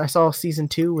least I saw season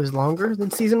 2 was longer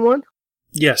than season 1.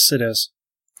 Yes, it is.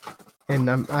 And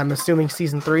I'm assuming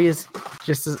season 3 is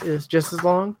just as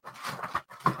long.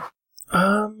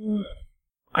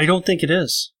 I don't think it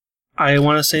is. I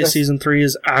want to say season 3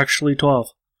 is actually 12.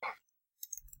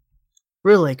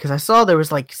 Really? Because I saw there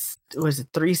was was it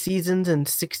 3 seasons and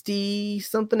 60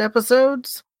 something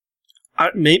episodes?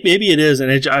 Maybe it is,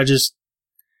 and I just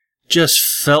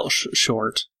felt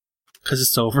short because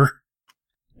it's over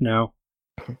now.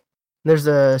 There's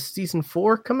a season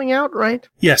 4 coming out, right?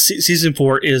 Yes, season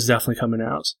 4 is definitely coming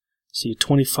out. See,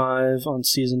 25 on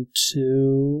season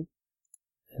 2,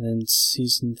 and then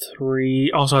season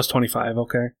 3 also has 25.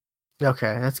 Okay,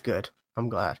 that's good. I'm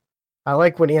glad. I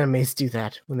like when animes do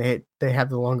that, when they have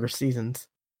the longer seasons,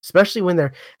 especially when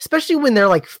they're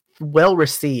like well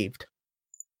received.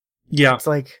 Yeah. It's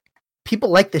like, people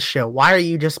like this show. Why are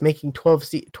you just making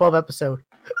 12 episode?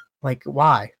 Like,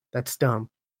 why? That's dumb.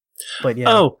 But yeah.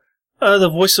 Oh, the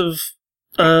voice of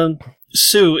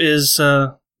Sue is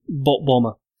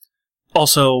Bulma.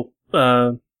 Also,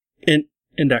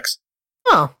 Index.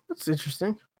 Oh, that's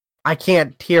interesting. I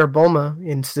can't hear Bulma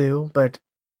in Sue, but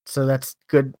so that's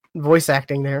good voice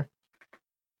acting there.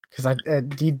 Because I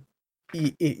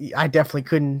definitely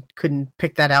couldn't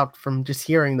pick that out from just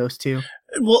hearing those two.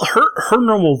 Well, her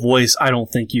normal voice, I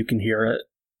don't think you can hear it.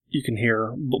 You can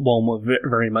hear Bulma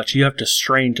very much. You have to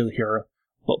strain to hear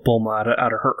Bulma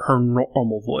out of her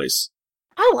normal voice.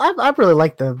 I really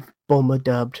like the Bulma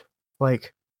dubbed.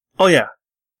 Like, oh yeah,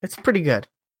 it's pretty good.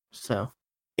 So,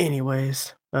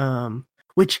 anyways, I don't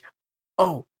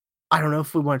know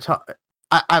if we want to talk.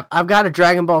 I've got a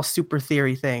Dragon Ball Super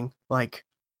theory thing, like,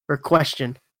 or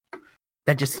question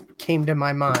that just came to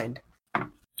my mind.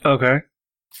 Okay.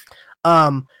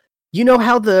 You know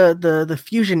how the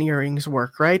fusion earrings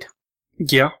work, right?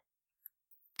 Yeah.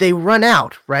 They run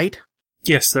out, right?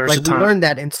 Yes, there's a time. We learned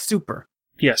that in Super.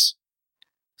 Yes.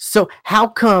 So how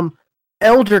come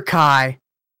Elder Kai,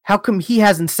 how come he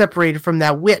hasn't separated from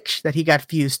that witch that he got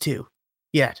fused to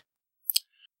yet?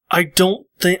 I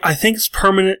think it's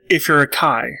permanent if you're a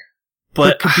Kai.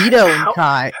 But Kibito and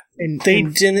Kai, they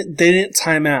didn't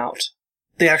time out.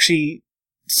 They actually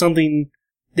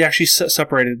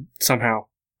separated somehow.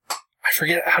 I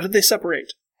forget, how did they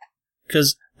separate?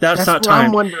 Because that's not timed.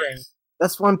 I'm wondering.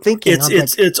 That's what I'm thinking.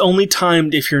 It's only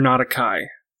timed if you're not a Kai.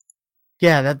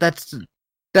 Yeah, that's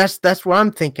what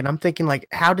I'm thinking. I'm thinking, like,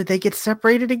 how did they get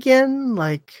separated again?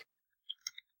 Like,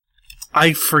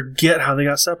 I forget how they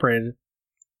got separated.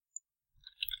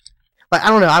 Like, I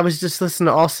don't know. I was just listening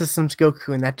to All Systems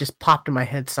Goku, and that just popped in my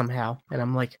head somehow. And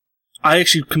I'm like, I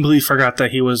actually completely forgot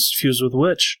that he was fused with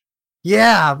Witch.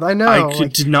 Yeah, I know. I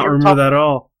did not remember that at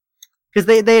all. Because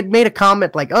they had made a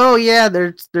comment like, oh yeah,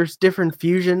 there's different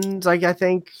fusions, like, I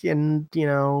think, and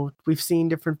we've seen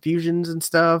different fusions and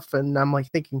stuff, and I'm like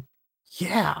thinking,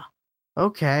 yeah,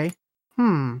 okay,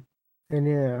 and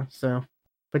yeah, so,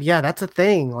 but yeah, that's a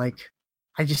thing. Like,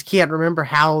 I just can't remember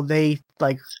how they,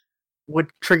 like, what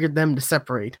triggered them to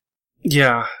separate.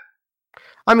 Yeah,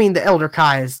 I mean, the Elder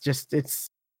Kai is just, it's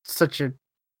such a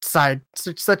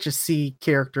such a C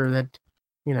character that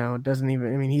it doesn't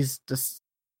even. I mean, he's just.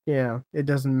 Yeah, it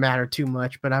doesn't matter too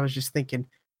much, but I was just thinking,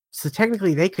 so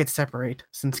technically they could separate,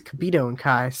 since Kibito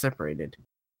Kai separated.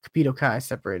 Which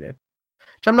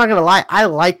I'm not going to lie, I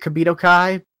like Kibito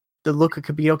Kai, the look of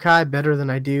Kibito Kai, better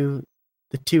than I do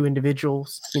the two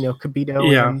individuals,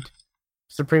 Kibito and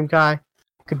Supreme Kai.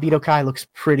 Kibito Kai looks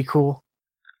pretty cool.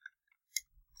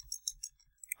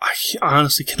 I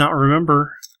honestly cannot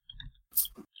remember.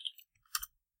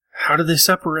 How did they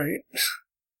separate?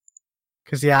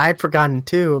 Because I'd forgotten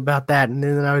too about that, and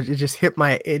then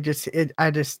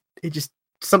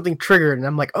something triggered, and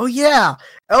I'm like, oh yeah,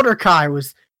 Elder Kai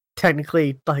was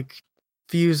technically like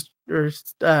fused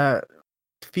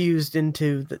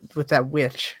into with that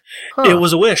witch. Huh. It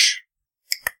was a wish.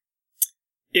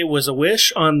 It was a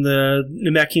wish on the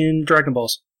Namekian Dragon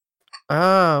Balls.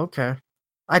 Oh, okay.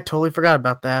 I totally forgot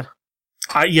about that.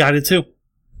 I did too.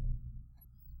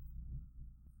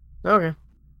 Okay.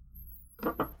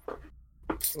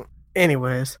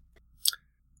 Anyways.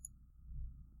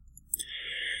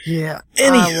 Yeah.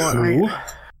 Anywho.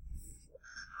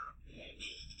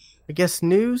 I guess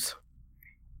news?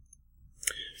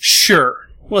 Sure.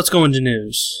 Let's go into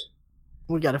news.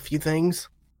 We got a few things.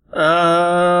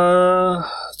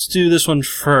 Let's do this one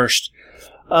first.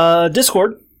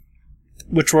 Discord,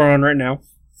 which we're on right now.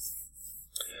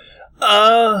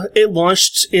 It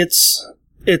launched its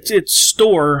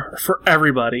store for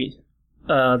everybody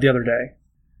the other day.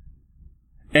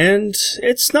 And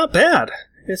it's not bad.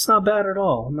 It's not bad at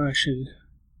all. I'm actually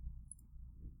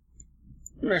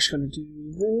going to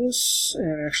do this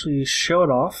and actually show it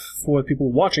off for the people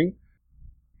watching.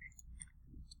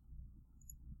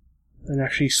 And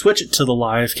actually switch it to the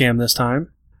live cam this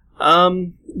time.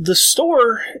 The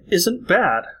store isn't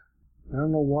bad. I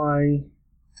don't know why.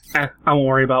 I won't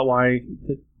worry about why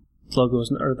the logo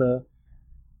isn't, or the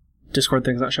Discord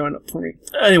thing's not showing up for me.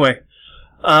 Anyway,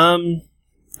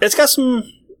 it's got some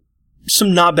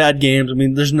not bad games. I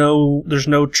mean, there's no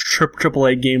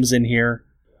AAA games in here,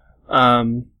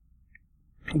 but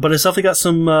it's definitely got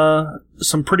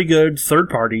some pretty good third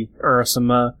party or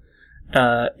some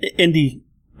indie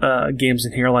games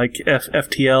in here, like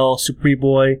FTL, Super Meat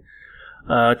Boy,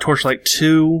 Torchlight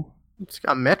 2. It's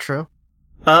got Metro.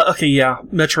 Okay, yeah,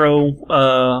 Metro.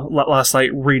 Last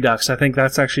Light Redux. I think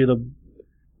that's actually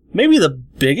maybe the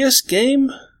biggest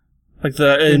game. Like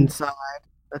the Inside.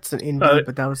 That's an indie,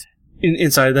 but that was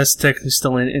Inside. That's technically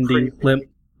still an indie.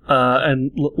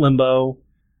 And Limbo.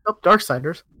 Oh,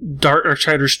 Darksiders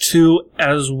 2,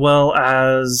 as well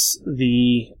as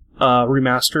the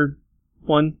remastered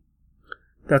one.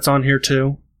 That's on here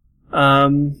too.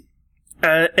 And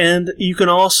you can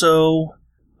also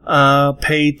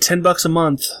pay $10 a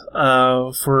month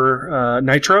for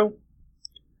Nitro,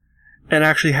 and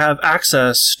actually have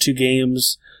access to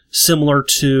games similar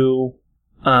to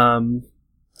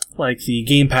like the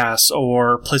Game Pass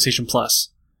or PlayStation Plus.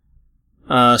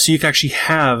 So you can actually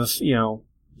have, so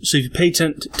if you pay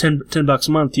 $10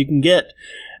 a month, you can get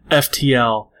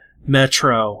FTL,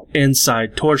 Metro,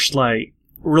 Inside, Torchlight,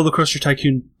 Roller Coaster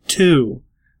Tycoon 2.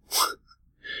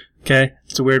 Okay,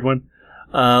 it's a weird one.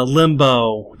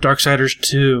 Limbo, Darksiders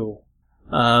 2,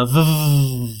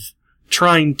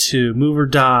 Trying to, Move or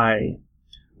Die,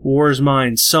 War is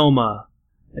Mine, Soma.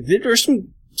 There's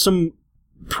some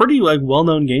pretty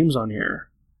well-known games on here.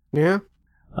 Yeah.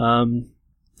 And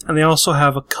they also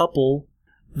have a couple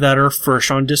that are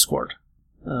first on Discord.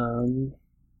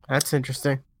 That's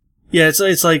interesting. Yeah,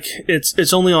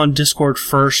 it's only on Discord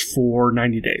first for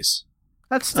 90 days.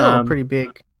 That's still a pretty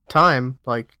big time,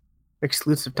 like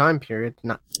exclusive time period.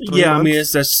 Not 3 yeah,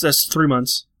 months. I mean that's 3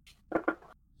 months.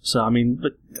 So I mean,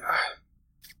 but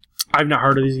I've not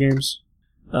heard of these games.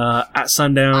 At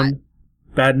Sundown,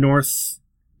 Bad North,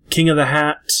 King of the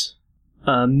Hat,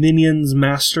 Minions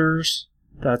Masters.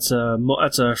 That's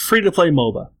a free to play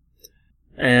MOBA,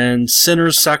 and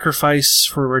Sinner's Sacrifice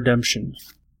for Redemption.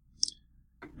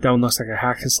 That one looks like a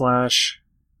hack and slash.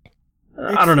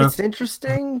 I don't know. It's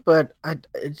interesting, but I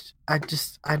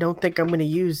don't think I'm going to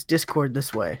use Discord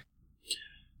this way.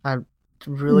 I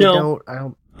really don't.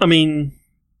 I mean,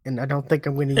 and I don't think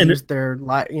I'm going to use their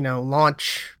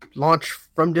launch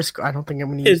from Discord. I don't think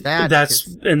I'm going to use that.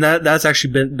 That's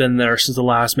actually been there since the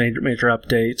last major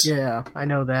update. Yeah, I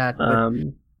know that.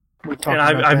 We talked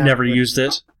about I've never used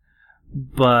it,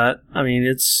 but I mean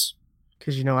it's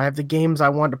because I have the games I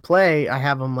want to play. I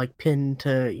have them like pinned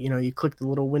to you click the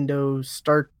little Windows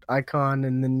start icon,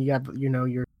 and then you have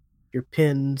your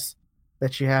pins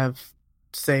that you have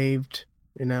saved.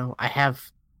 I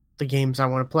have the games I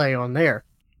want to play on there.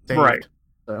 Saved. Right.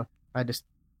 So I just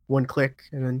one click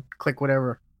and then click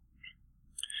whatever.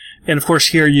 And of course,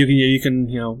 here you can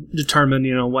determine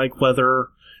like whether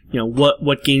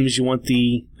what games you want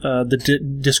the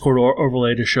Discord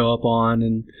overlay to show up on,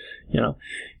 and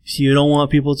if you don't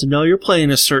want people to know you're playing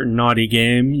a certain naughty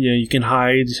game, you can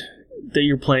hide that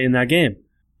you're playing that game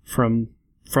from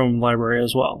library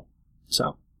as well.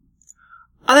 So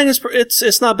I think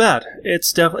it's not bad.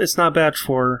 It's not bad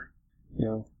for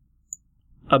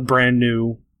a brand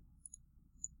new.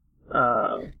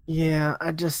 Yeah,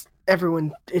 it's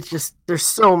just there's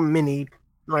so many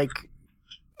like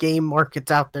game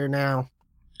markets out there now.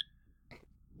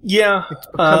 Yeah,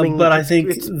 but I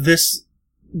think this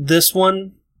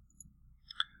one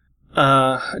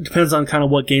depends on kind of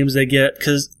what games they get,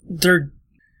 because there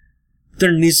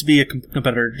needs to be a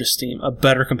competitor to Steam, a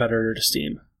better competitor to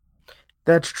Steam.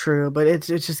 That's true, but it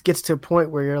just gets to a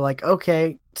point where you're like,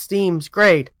 okay, Steam's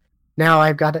great. Now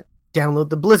I've got to download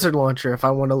the Blizzard launcher if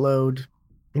I want to load,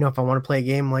 if I want to play a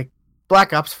game like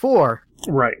Black Ops 4.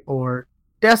 Right. Or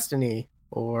Destiny,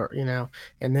 or,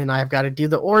 and then I've got to do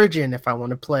the Origin if I want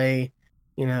to play,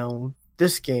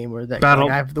 this game or that.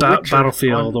 I have the Witcher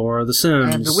Battlefield or The Sims.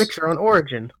 I have The Witcher on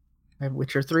Origin. I have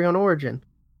Witcher 3 on Origin,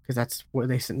 because that's where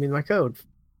they sent me my code.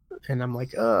 And I'm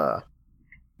like,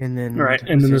 And then right,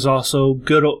 and then there's also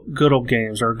good old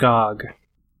games, or GOG.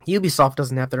 Ubisoft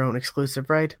doesn't have their own exclusive,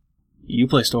 right?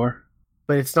 Uplay Store.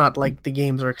 But it's not like the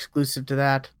games are exclusive to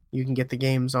that. You can get the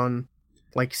games on,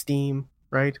 like, Steam,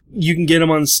 right? You can get them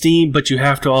on Steam, but you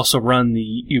have to also run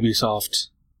the Ubisoft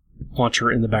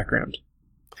launcher in the background.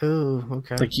 Oh,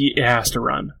 okay. Like, it has to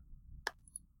run.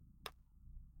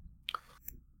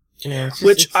 Yeah,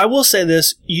 I will say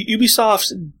this,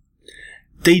 Ubisoft,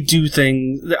 they do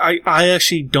things. I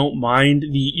actually don't mind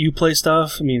the Uplay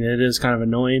stuff. I mean, it is kind of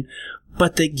annoying,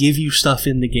 but they give you stuff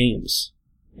in the games.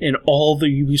 In all the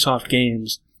Ubisoft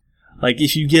games. Like,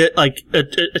 if you get, like,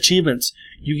 achievements,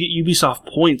 you get Ubisoft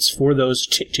points for those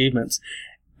achievements.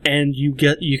 And you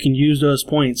can use those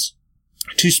points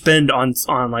to spend on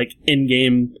like,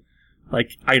 in-game,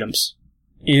 like, items.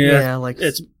 Yeah, like...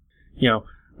 It's,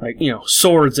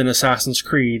 swords in Assassin's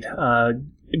Creed,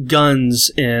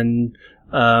 guns in,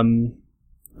 Ghostland.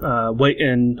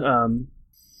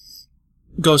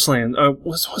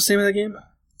 What's the name of that game?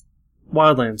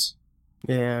 Wildlands.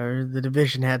 Yeah, or the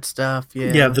Division had stuff.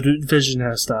 Yeah, the Division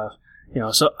has stuff.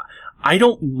 So I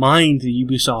don't mind the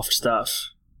Ubisoft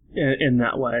stuff in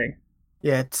that way.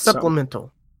 Yeah, it's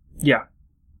supplemental. So, yeah.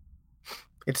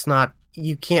 It's not,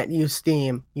 you can't use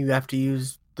Steam, you have to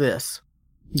use this.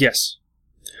 Yes.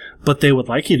 But they would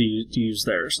like you to use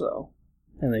theirs, though.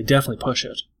 And they definitely push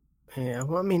it. Yeah,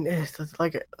 well, I mean, it's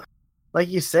like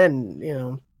you said,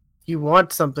 you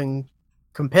want something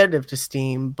competitive to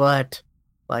Steam, but,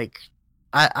 like...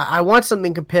 I want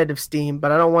something competitive Steam,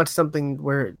 but I don't want something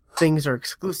where things are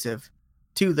exclusive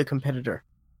to the competitor,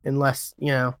 unless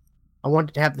I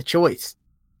wanted to have the choice.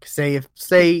 Say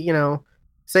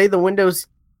the Windows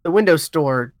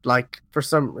Store, like for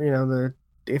some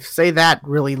if that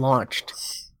really launched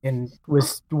and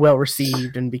was well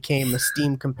received and became a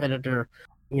Steam competitor,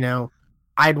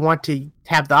 I'd want to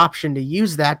have the option to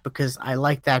use that because I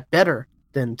like that better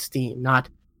than Steam, not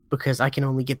because I can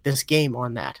only get this game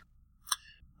on that.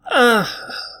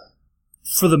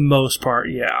 For the most part,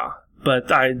 yeah. But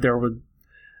there would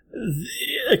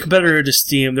a competitor to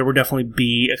Steam. There would definitely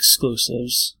be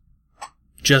exclusives.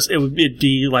 It'd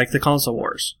be like the console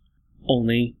wars.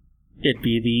 Only it'd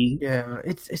be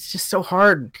it's just so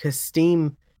hard because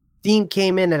Steam Steam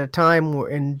came in at a time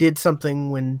and did something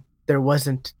when there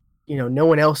wasn't, no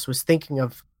one else was thinking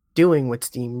of doing what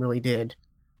Steam really did,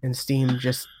 and Steam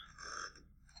just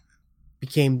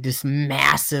became this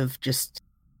massive, just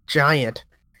giant,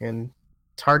 and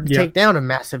it's hard to take down a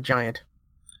massive giant.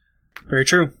 Very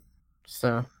true.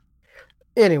 So,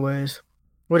 anyways,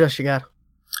 what else you got?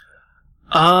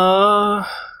 Well,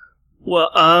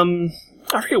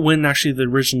 I forget when actually the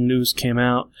original news came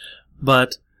out,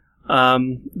 but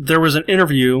there was an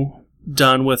interview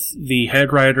done with the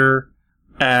head writer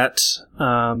at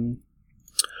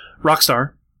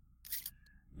Rockstar,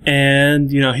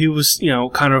 and he was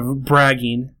kind of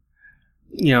bragging,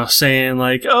 saying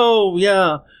like, oh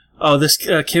yeah, this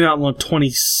came out on the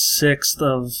 26th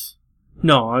of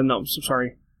I'm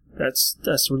sorry, that's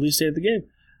the release date of the game.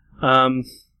 I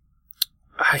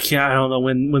don't know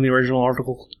when the original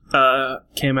article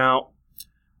came out.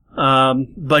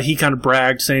 But he kind of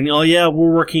bragged, saying, "Oh yeah,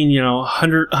 we're working,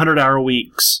 100-hour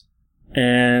weeks,"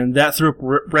 and that threw up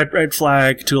red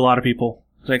flag to a lot of people.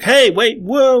 It's like, "Hey, wait,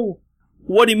 whoa,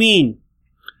 what do you mean?"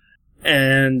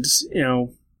 And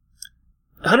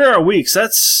 100-hour weeks,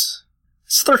 it's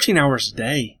 13 hours a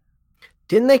day.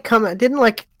 Didn't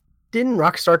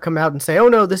Rockstar come out and say, "Oh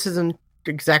no, this isn't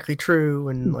exactly true,"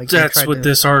 and like that's what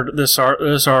this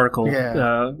article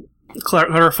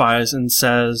clarifies and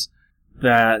says.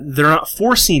 That they're not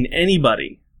forcing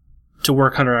anybody to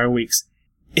work 100-hour weeks.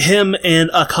 Him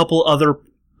and a couple other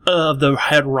of the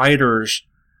head writers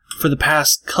for the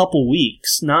past couple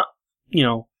weeks, not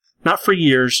for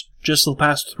years, just the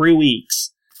past 3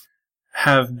 weeks,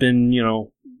 have been,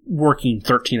 working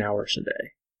 13 hours a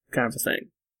day, kind of a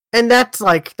thing. And I'd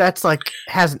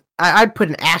put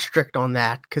an asterisk on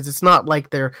that, because it's not like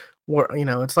they're,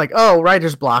 it's like, oh,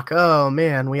 writer's block, oh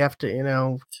man, we have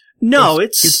to, No,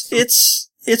 it's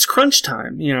crunch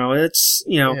time.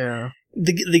 The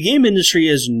game industry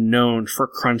is known for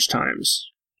crunch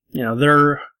times.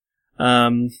 They're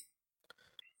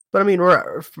But I mean,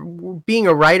 being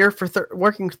a writer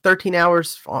working 13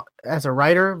 hours as a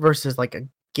writer versus like a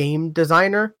game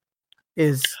designer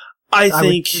is. I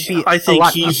think he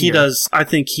does. I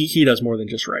think he does more than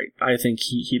just write. I think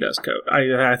he does code.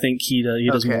 I think he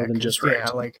does more than just write.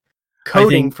 Yeah, like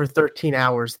coding for 13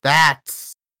 hours.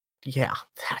 That's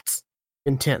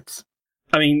intense.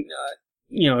 I mean,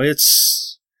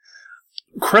 it's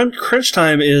crunch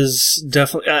time is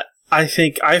definitely. I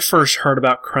think I first heard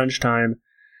about crunch time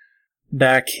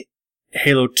back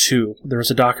Halo 2. There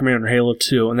was a documentary on Halo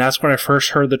 2, and that's when I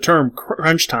first heard the term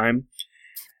crunch time.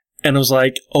 And I was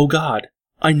like, oh god,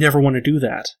 I never want to do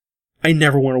that. I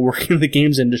never want to work in the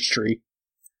games industry.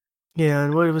 Yeah,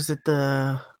 and what was it?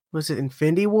 Was it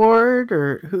Infinity Ward,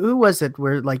 or who was it?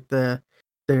 Where like their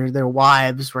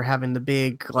wives were having the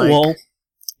big like. Well,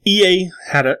 EA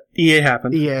happened.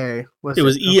 EA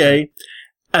was EA,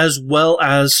 as well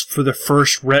as for the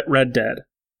first Red Dead,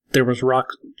 there was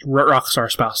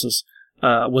Rockstar Spouses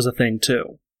was a thing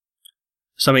too.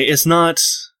 So I mean, it's not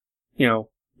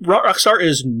Rockstar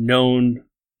is known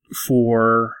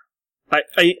for with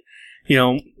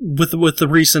the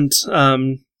recent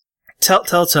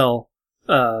Telltale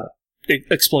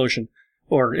explosion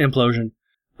or implosion.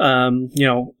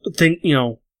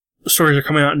 Stories are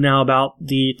coming out now about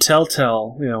the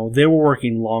Telltale. They were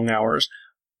working long hours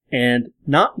and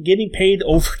not getting paid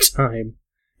overtime,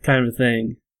 kind of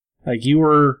thing. Like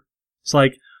it's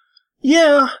like,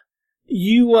 yeah,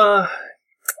 you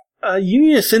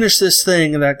need to finish this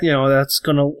thing that's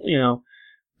gonna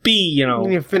be you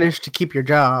need to finish to keep your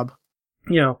job.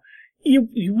 We're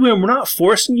not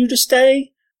forcing you to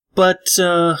stay, but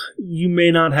you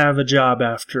may not have a job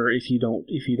after if you don't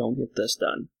get this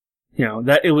done.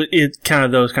 That it kind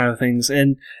of those kind of things,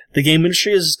 and the game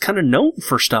industry is kind of known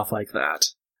for stuff like that,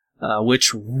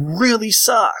 which really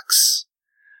sucks.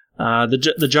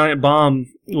 The Giant Bomb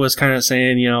was kind of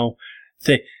saying,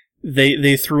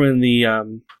 they threw in the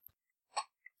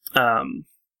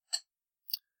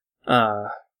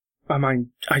I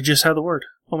just had the word.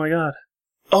 Oh my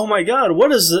god,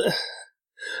 what is it?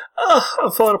 Oh,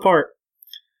 I'm falling apart.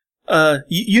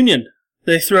 Union.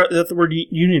 They threw out the word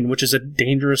union, which is a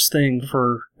dangerous thing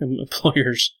for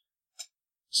employers.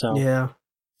 So yeah,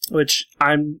 which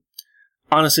I'm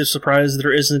honestly surprised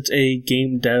there isn't a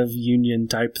game dev union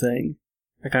type thing.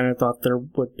 I kind of thought there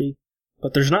would be,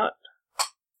 but there's not.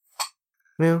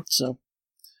 Yeah. So,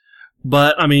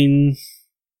 but I mean,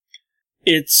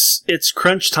 it's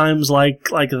crunch times like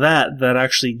that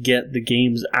actually get the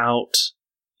games out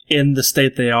in the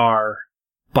state they are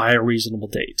by a reasonable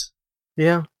date.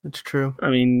 Yeah, it's true. I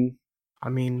mean,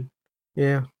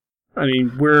 yeah. I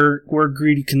mean, we're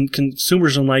greedy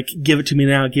consumers and like, give it to me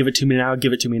now, give it to me now,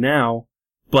 give it to me now.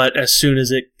 But as soon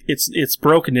as it's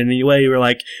broken in any way, we're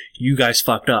like, you guys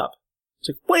fucked up. It's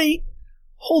like, wait,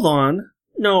 hold on,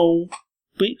 no,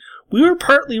 we were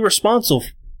partly responsible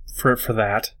for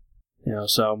that,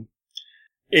 So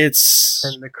it's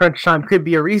And the crunch time could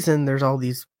be a reason. There's all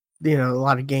these, a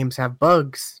lot of games have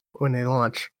bugs when they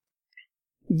launch.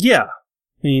 Yeah,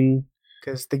 I mean,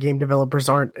 because the game developers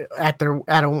aren't at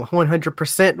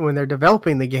 100% when they're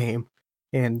developing the game,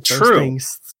 and those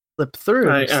things slip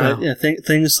through.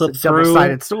 Things slip through.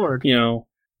 Double-sided sword.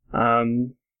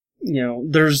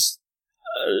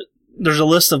 There's a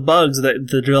list of bugs that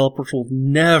the developers will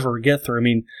never get through. I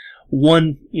mean,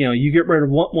 you get rid of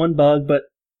one bug, but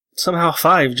somehow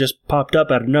 5 just popped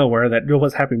up out of nowhere that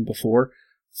wasn't happening before.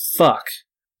 Fuck.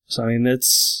 So I mean,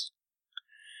 it's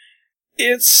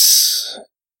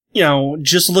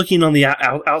just looking on the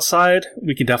outside,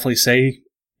 we can definitely say,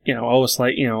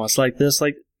 it's like this,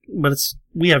 but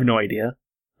we have no idea.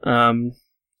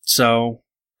 So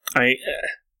I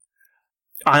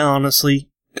honestly,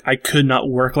 I could not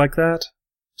work like that.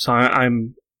 So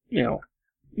I'm,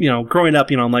 growing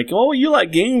up, I'm like, oh, you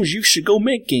like games, you should go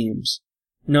make games.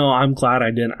 No, I'm glad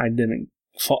I didn't,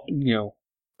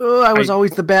 Oh, I was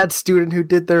always the bad student who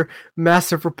did their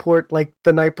massive report like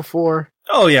the night before.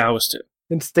 Oh yeah, I was too.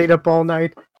 And stayed up all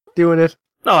night doing it.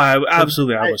 No, I was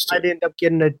too. I'd end up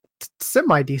getting a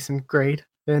semi-decent grade,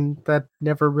 and that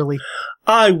never really...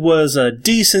 I was a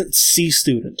decent C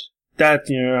student. That,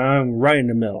 I'm right in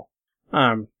the middle.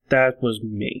 That was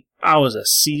me. I was a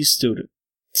C student.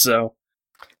 So...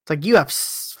 It's like, you have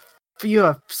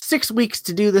 6 weeks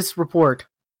to do this report.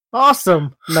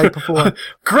 Awesome! Night before.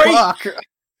 Great! Fuck.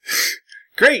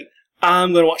 Great!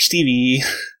 I'm gonna watch TV.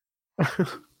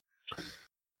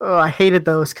 Oh, I hated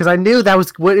those, because I knew that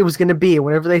was what it was going to be.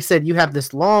 Whenever they said, you have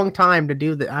this long time to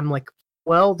do that, I'm like,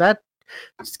 well,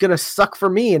 that's going to suck for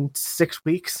me in 6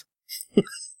 weeks.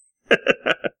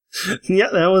 Yeah,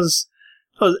 that was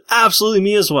absolutely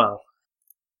me as well.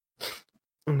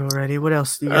 Alrighty, what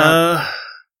else do you got?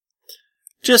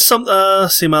 Just some,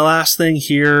 see, my last thing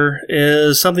here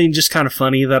is something just kind of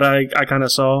funny that I kind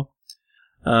of saw.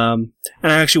 And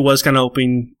I actually was kind of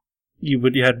hoping you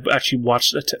had actually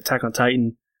watched Attack on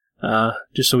Titan.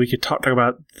 Just so we could talk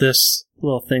about this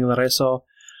little thing that I saw.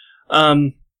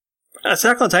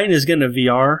 Attack on Titan is getting a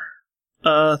VR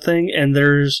thing, and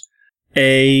there's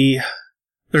a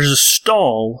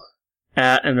stall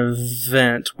at an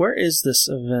event. Where is this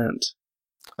event?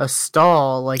 A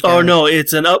stall, like... Oh, no,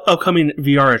 it's an upcoming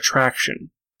VR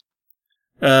attraction.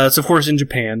 It's, of course, in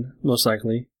Japan, most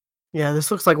likely. Yeah,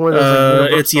 this looks like one of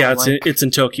those, it's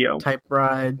in Tokyo. Type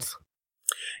rides.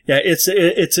 Yeah, it's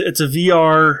a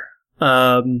VR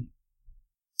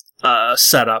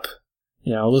setup.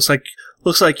 Looks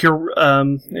like you're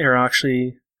here.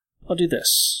 Actually, I'll do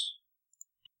this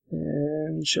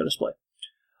and show display.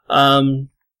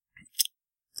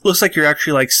 Looks like you're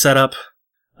actually like set up,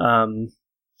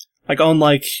 like on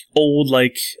like old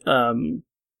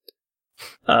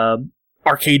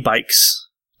arcade bikes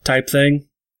type thing.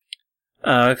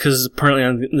 Because apparently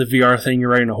on the VR thing you're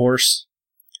riding a horse.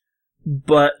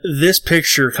 But this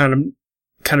picture kind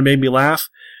of made me laugh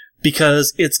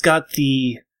because it's got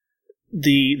the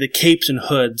capes and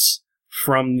hoods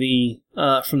from the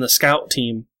scout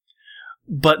team,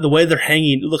 but the way they're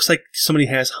hanging, it looks like somebody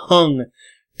has hung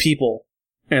people,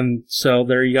 and so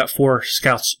there you got 4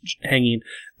 scouts hanging.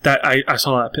 That I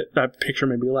saw that picture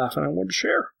made me laugh, and I wanted to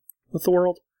share with the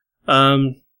world.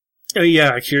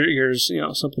 Yeah, here's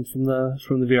something from the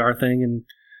VR thing, and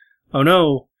oh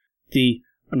no,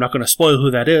 I'm not going to spoil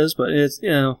who that is, but it's,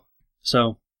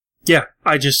 so, yeah,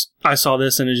 I saw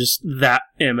this, and that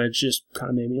image just kind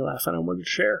of made me laugh, and I wanted to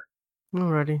share.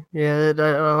 Alrighty. Yeah,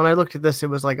 when I looked at this, it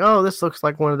was like, oh, this looks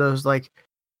like one of those, like,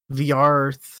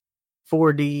 VR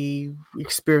 4D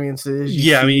experiences.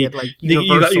 Yeah, I mean, at, like, you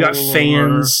got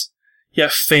fans. You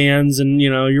got fans, and,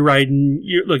 you're riding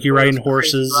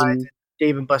horses. And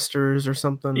Dave & Buster's or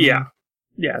something. Yeah.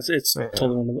 Yeah, it's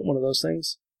totally one of those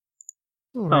things.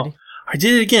 Alrighty. Oh. I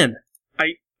did it again.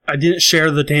 I didn't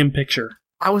share the damn picture.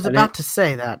 I was about to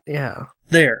say that, yeah.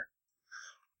 There.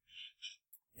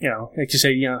 Like you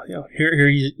say, here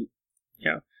you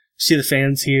see the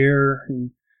fans here,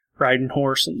 and riding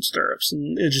horse and stirrups,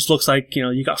 and it just looks like,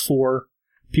 you got 4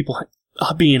 people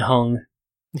being hung.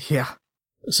 Yeah.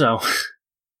 So.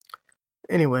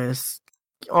 Anyways,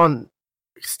 on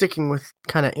sticking with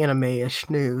kind of anime-ish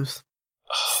news,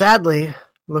 sadly,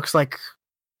 looks like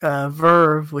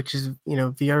Verve, which is,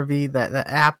 VRV, that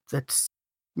app that's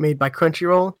made by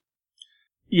Crunchyroll.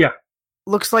 Yeah.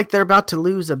 Looks like they're about to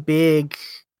lose a big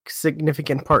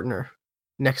significant partner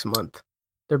next month.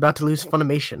 They're about to lose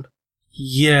Funimation.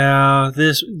 Yeah,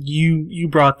 you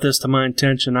brought this to my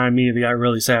attention. I immediately got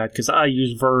really sad because I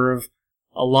use Verve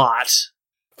a lot.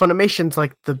 Funimation's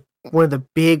like one of the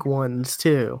big ones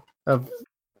too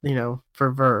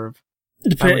for Verve. I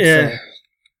would say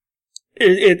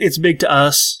it's big to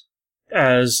us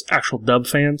as actual dub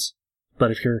fans,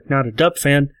 but if you're not a dub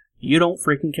fan, you don't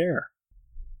freaking care.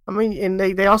 I mean, and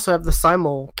they also have the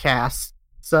simulcast,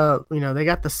 so they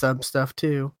got the sub stuff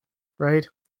too, right?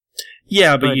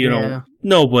 Yeah, but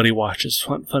nobody watches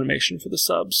Funimation for the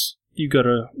subs. You go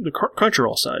to the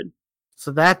Crunchyroll side.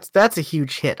 So that's a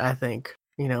huge hit, I think.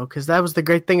 Because that was the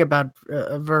great thing about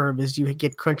Verve is you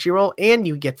get Crunchyroll and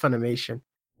you get Funimation,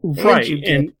 right? And you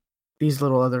get these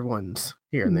little other ones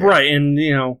here and there, right? And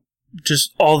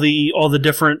just all the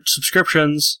different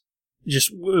subscriptions,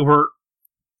 the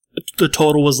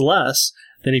total was less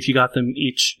than if you got them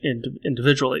each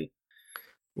individually.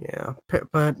 Yeah,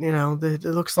 but it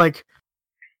looks like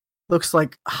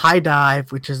High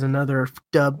Dive, which is another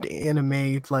dubbed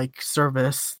anime like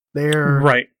service. They're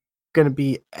going to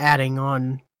be adding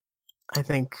on, I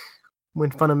think, when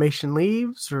Funimation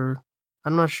leaves, or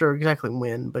I'm not sure exactly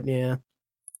when, but yeah.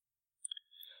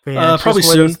 But yeah, it's probably just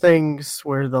one soon. of those things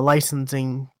where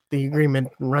the agreement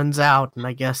runs out, and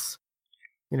I guess,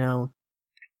 they're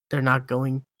not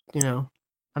going, I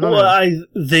don't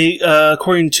know.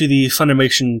 According to the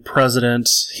Funimation president,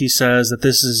 he says that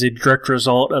this is a direct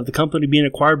result of the company being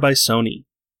acquired by Sony.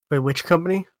 Wait, which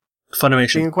company?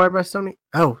 Funimation. Being acquired by Sony?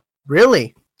 Oh,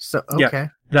 really? So okay. Yeah,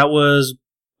 that was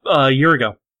a year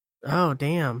ago. Oh,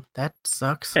 damn. That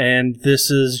sucks. And this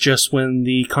is just when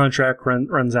the contract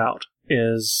runs out,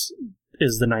 is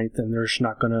the 9th, and they're just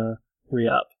not going to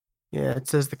re-up. Yeah, it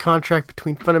says the contract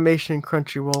between Funimation and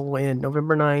Crunchyroll will end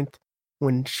November 9th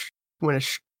when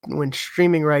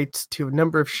streaming rights to a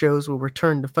number of shows will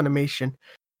return to Funimation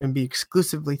and be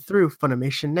exclusively through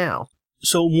Funimation Now.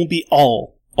 So it won't be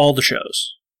all the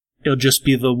shows. It'll just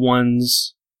be the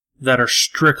ones that are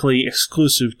strictly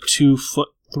exclusive to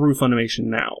through Funimation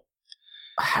Now.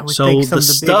 So the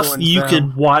stuff you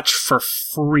could watch for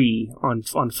free on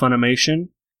Funimation,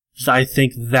 I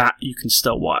think that you can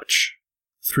still watch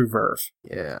through Verve.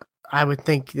 Yeah, I would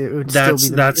think it would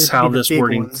that's how this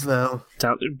wording ones, though.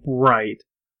 Right.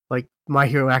 Like My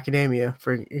Hero Academia,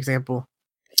 for example.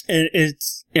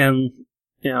 And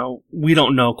we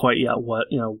don't know quite yet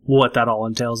what that all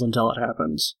entails until it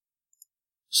happens.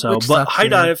 So, but sucks,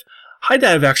 High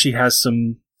Dive actually has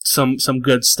some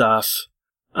good stuff.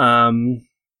 And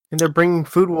they're bringing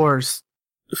Food Wars.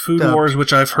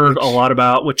 Which I've heard a lot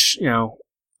about, which,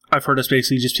 I've heard it's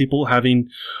basically just people having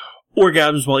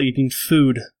orgasms while eating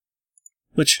food.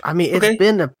 Which, I mean, it's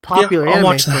been a popular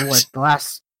anime for the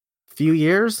last few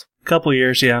years? Couple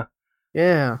years, yeah.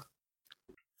 Yeah.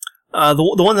 The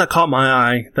one that caught my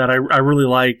eye that I really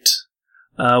liked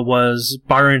was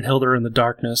Byron Hilder in the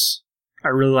Darkness. I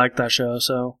really liked that show.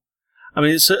 So, I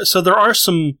mean, so there are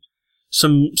some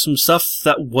stuff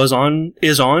that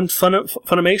is on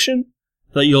Funimation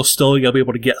that you'll be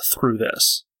able to get through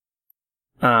this.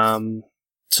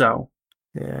 So.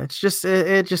 Yeah, it's just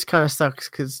it just kind of sucks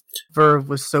because Verve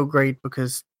was so great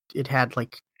because it had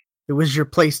it was your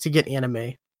place to get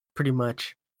anime, pretty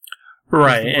much.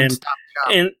 Right, and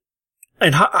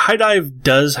High Dive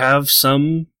does have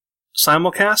some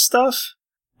simulcast stuff,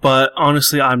 but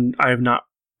honestly, I've not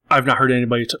heard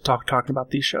anybody talking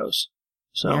about these shows.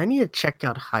 So yeah, I need to check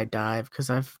out High Dive because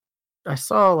I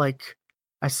saw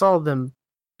them.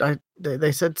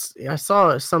 They said I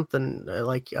saw something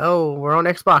like, oh, we're on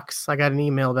Xbox. I got an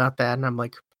email about that, and I'm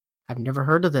like, I've never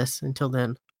heard of this until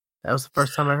then. That was the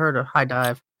first time I heard of High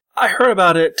Dive. I heard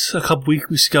about it a couple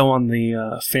weeks ago on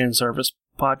the fan service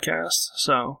podcast.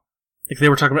 So they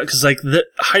were talking about because the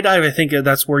High Dive, I think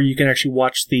that's where you can actually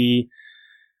watch the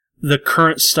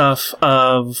current stuff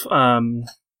of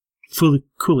Fooly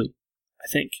Cooly. I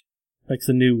think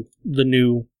the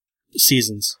new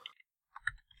seasons.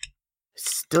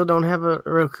 Still don't have a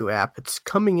Roku app. It's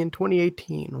coming in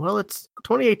 2018. Well,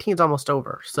 2018 is almost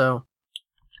over, so.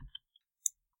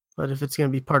 But if it's going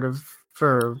to be part of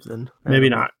Verve, then maybe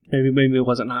not. Maybe it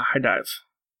wasn't a High Dive.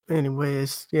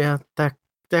 Anyways, yeah, that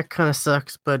kind of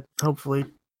sucks. But hopefully,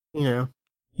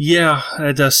 Yeah,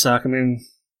 it does suck. I mean,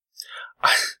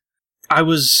 I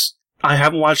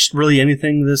haven't watched really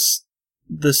anything this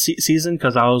season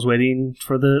because I was waiting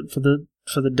for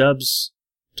the dubs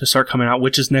to start coming out,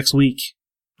 which is next week.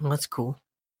 Well, that's cool.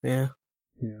 Yeah.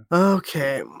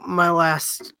 Okay, my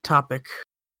last topic,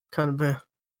 kind of a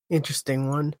interesting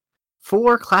one.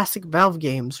 4 classic Valve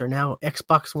games are now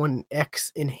Xbox One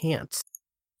X enhanced.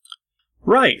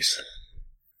 Right.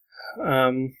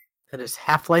 That is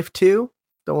Half-Life 2,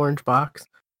 the orange box.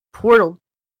 Portal,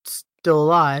 still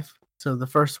alive, so the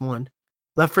first one.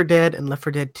 Left 4 Dead and Left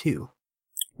 4 Dead 2.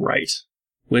 Right.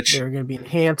 Which They're going to be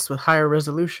enhanced with higher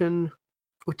resolution,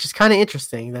 which is kind of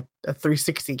interesting that a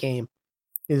 360 game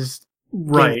is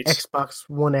right. Xbox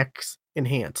One X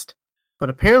enhanced. But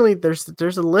apparently there's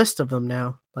a list of them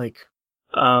now, like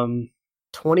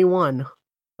 21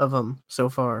 of them so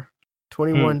far.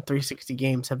 21 360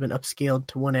 games have been upscaled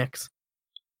to One X.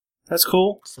 That's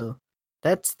cool. So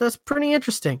that's pretty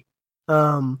interesting.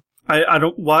 I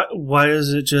don't. Why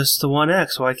is it just the One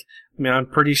X? Like, I mean, I'm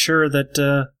pretty sure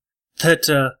that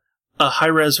a high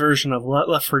res version of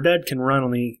Left 4 Dead can run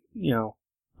on the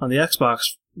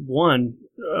Xbox One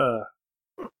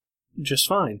just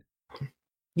fine.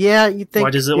 Yeah, you think?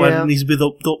 Why does it? Yeah. Why it needs to be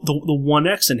the One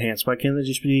X enhanced? Why can't it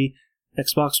just be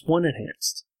Xbox One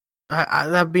enhanced?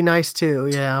 That'd be nice too.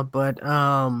 Yeah, but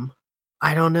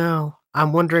I don't know.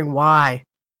 I'm wondering why.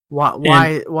 Why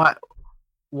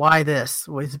this?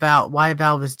 Why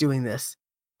Valve is doing this?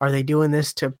 Are they doing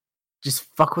this to just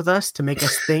fuck with us, to make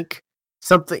us think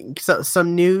some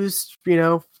news,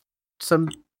 some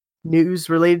news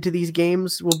related to these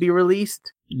games will be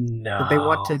released? No. That they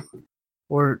want to,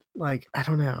 or like, I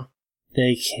don't know.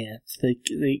 They can't.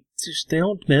 They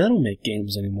don't make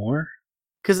games anymore.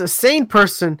 Because a sane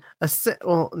person,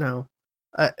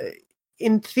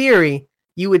 in theory,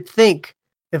 you would think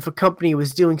if a company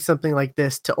was doing something like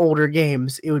this to older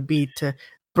games, it would be to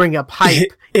bring up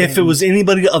hype. If it was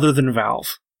anybody other than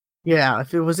Valve. Yeah,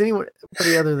 if it was anybody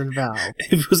other than Valve.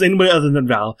 If it was anybody other than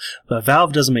Valve. But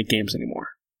Valve doesn't make games anymore.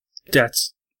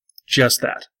 That's just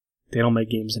that. They don't make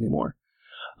games anymore.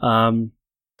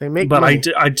 They make but money.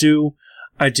 I do,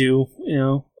 I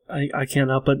can't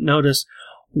help but notice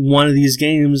one of these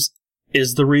games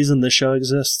is the reason the show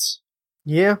exists.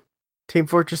 Yeah, Team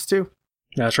Fortress 2.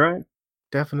 That's right.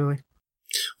 Definitely.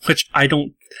 Which I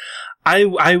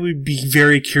would be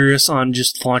very curious on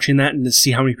just launching that and to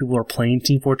see how many people are playing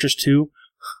Team Fortress 2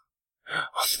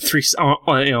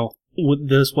 with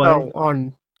this way. Oh,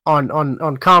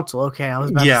 on console. Okay, I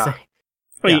was about to say.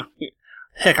 I mean,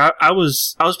 heck, I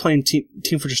was playing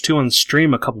Team Fortress 2 on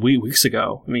stream a couple weeks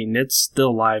ago. I mean, it's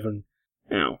still live and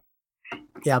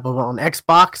Yeah, but on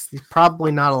Xbox,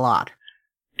 probably not a lot.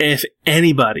 If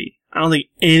anybody, I don't think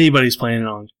anybody's playing it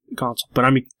on console, but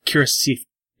I'm curious to see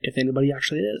if anybody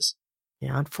actually is.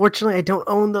 Yeah, unfortunately, I don't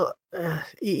own the.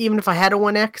 Even if I had a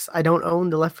One X, I don't own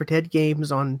the Left 4 Dead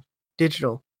games on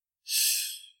digital.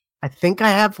 I think I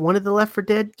have one of the Left 4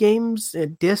 Dead games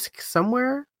at disc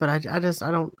somewhere, but I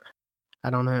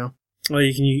don't know. Well,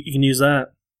 you can use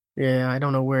that. Yeah, I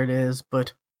don't know where it is,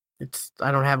 but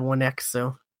I don't have a One X, so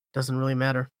it doesn't really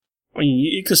matter. I mean,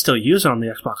 you can still use it on the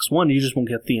Xbox One. You just won't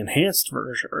get the enhanced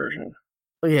version.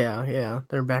 Yeah,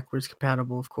 they're backwards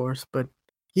compatible, of course, but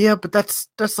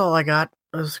that's all I got.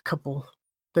 There's a couple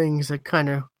things that kind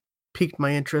of piqued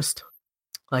my interest.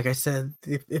 Like I said,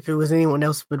 if it was anyone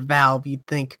else but Valve, you'd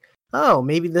think, oh,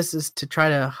 maybe this is to try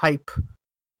to hype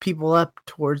people up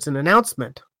towards an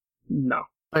announcement. No,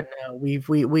 but no, we've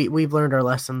learned our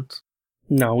lessons.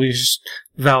 No,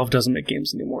 Valve doesn't make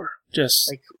games anymore.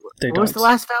 Just what was the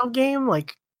last Valve game?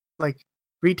 Like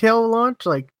retail launch,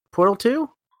 like Portal 2?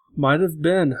 Might have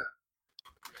been.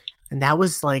 And that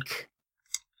was like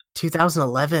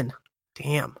 2011.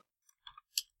 Damn.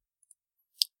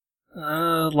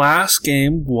 Last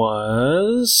game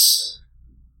was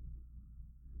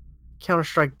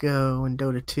Counter-Strike Go and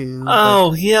Dota 2.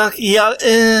 Oh,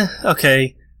 yeah.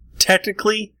 Okay.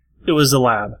 Technically, it was the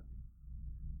lab.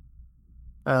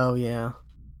 Oh, yeah.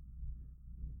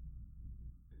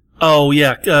 Oh,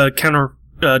 yeah.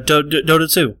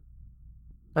 Dota 2.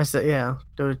 I said, yeah.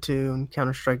 Dota 2 and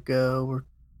Counter-Strike Go were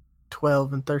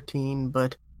 12 and 13,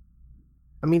 but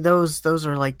I mean, those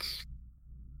are like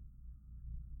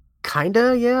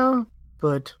kinda, yeah,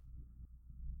 but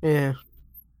yeah.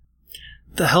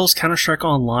 The hell's Counter-Strike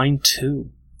Online 2?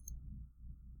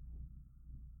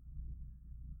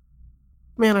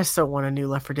 Man, I still want a new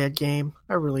Left 4 Dead game.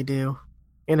 I really do.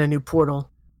 And a new Portal.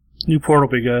 New Portal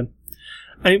will be good.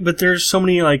 But there's so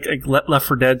many like Left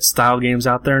 4 Dead style games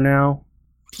out there now.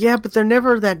 Yeah, but they're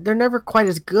never quite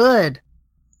as good.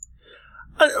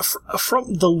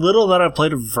 From the little that I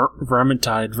played of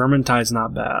Vermintide's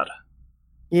not bad.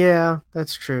 Yeah,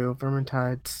 that's true.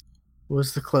 Vermintide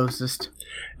was the closest.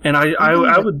 And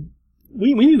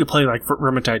we need to play like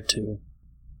Vermintide 2.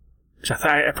 Which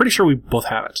I'm pretty sure we both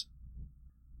have it.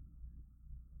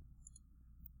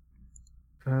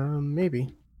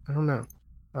 Maybe. I don't know.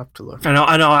 I'll have to look. I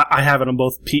know. I have it on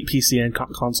both PC and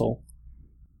console.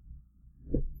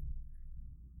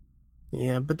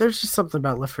 Yeah, but there's just something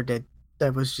about Left 4 Dead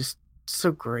that was just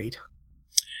so great.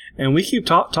 And we keep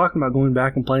talking about going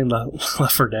back and playing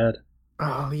Left 4 Dead.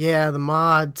 Oh yeah, the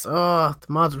mods. Oh,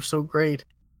 the mods were so great.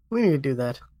 We need to do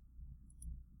that.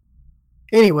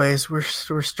 Anyways, we're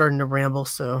starting to ramble,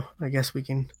 so I guess we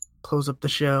can close up the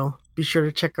show. Be sure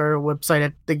to check our website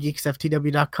at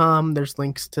thegeeksftw.com. There's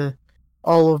links to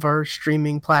all of our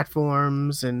streaming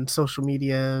platforms and social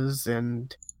medias,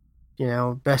 and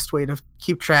best way to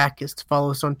keep track is to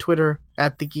follow us on Twitter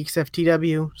at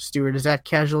thegeeksftw. Stuart is at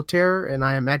Casual Terror, and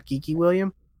I am at Geeky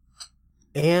William.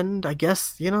 And I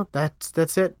guess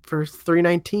that's it for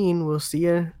 319. We'll see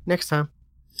you next time.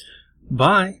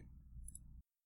 Bye.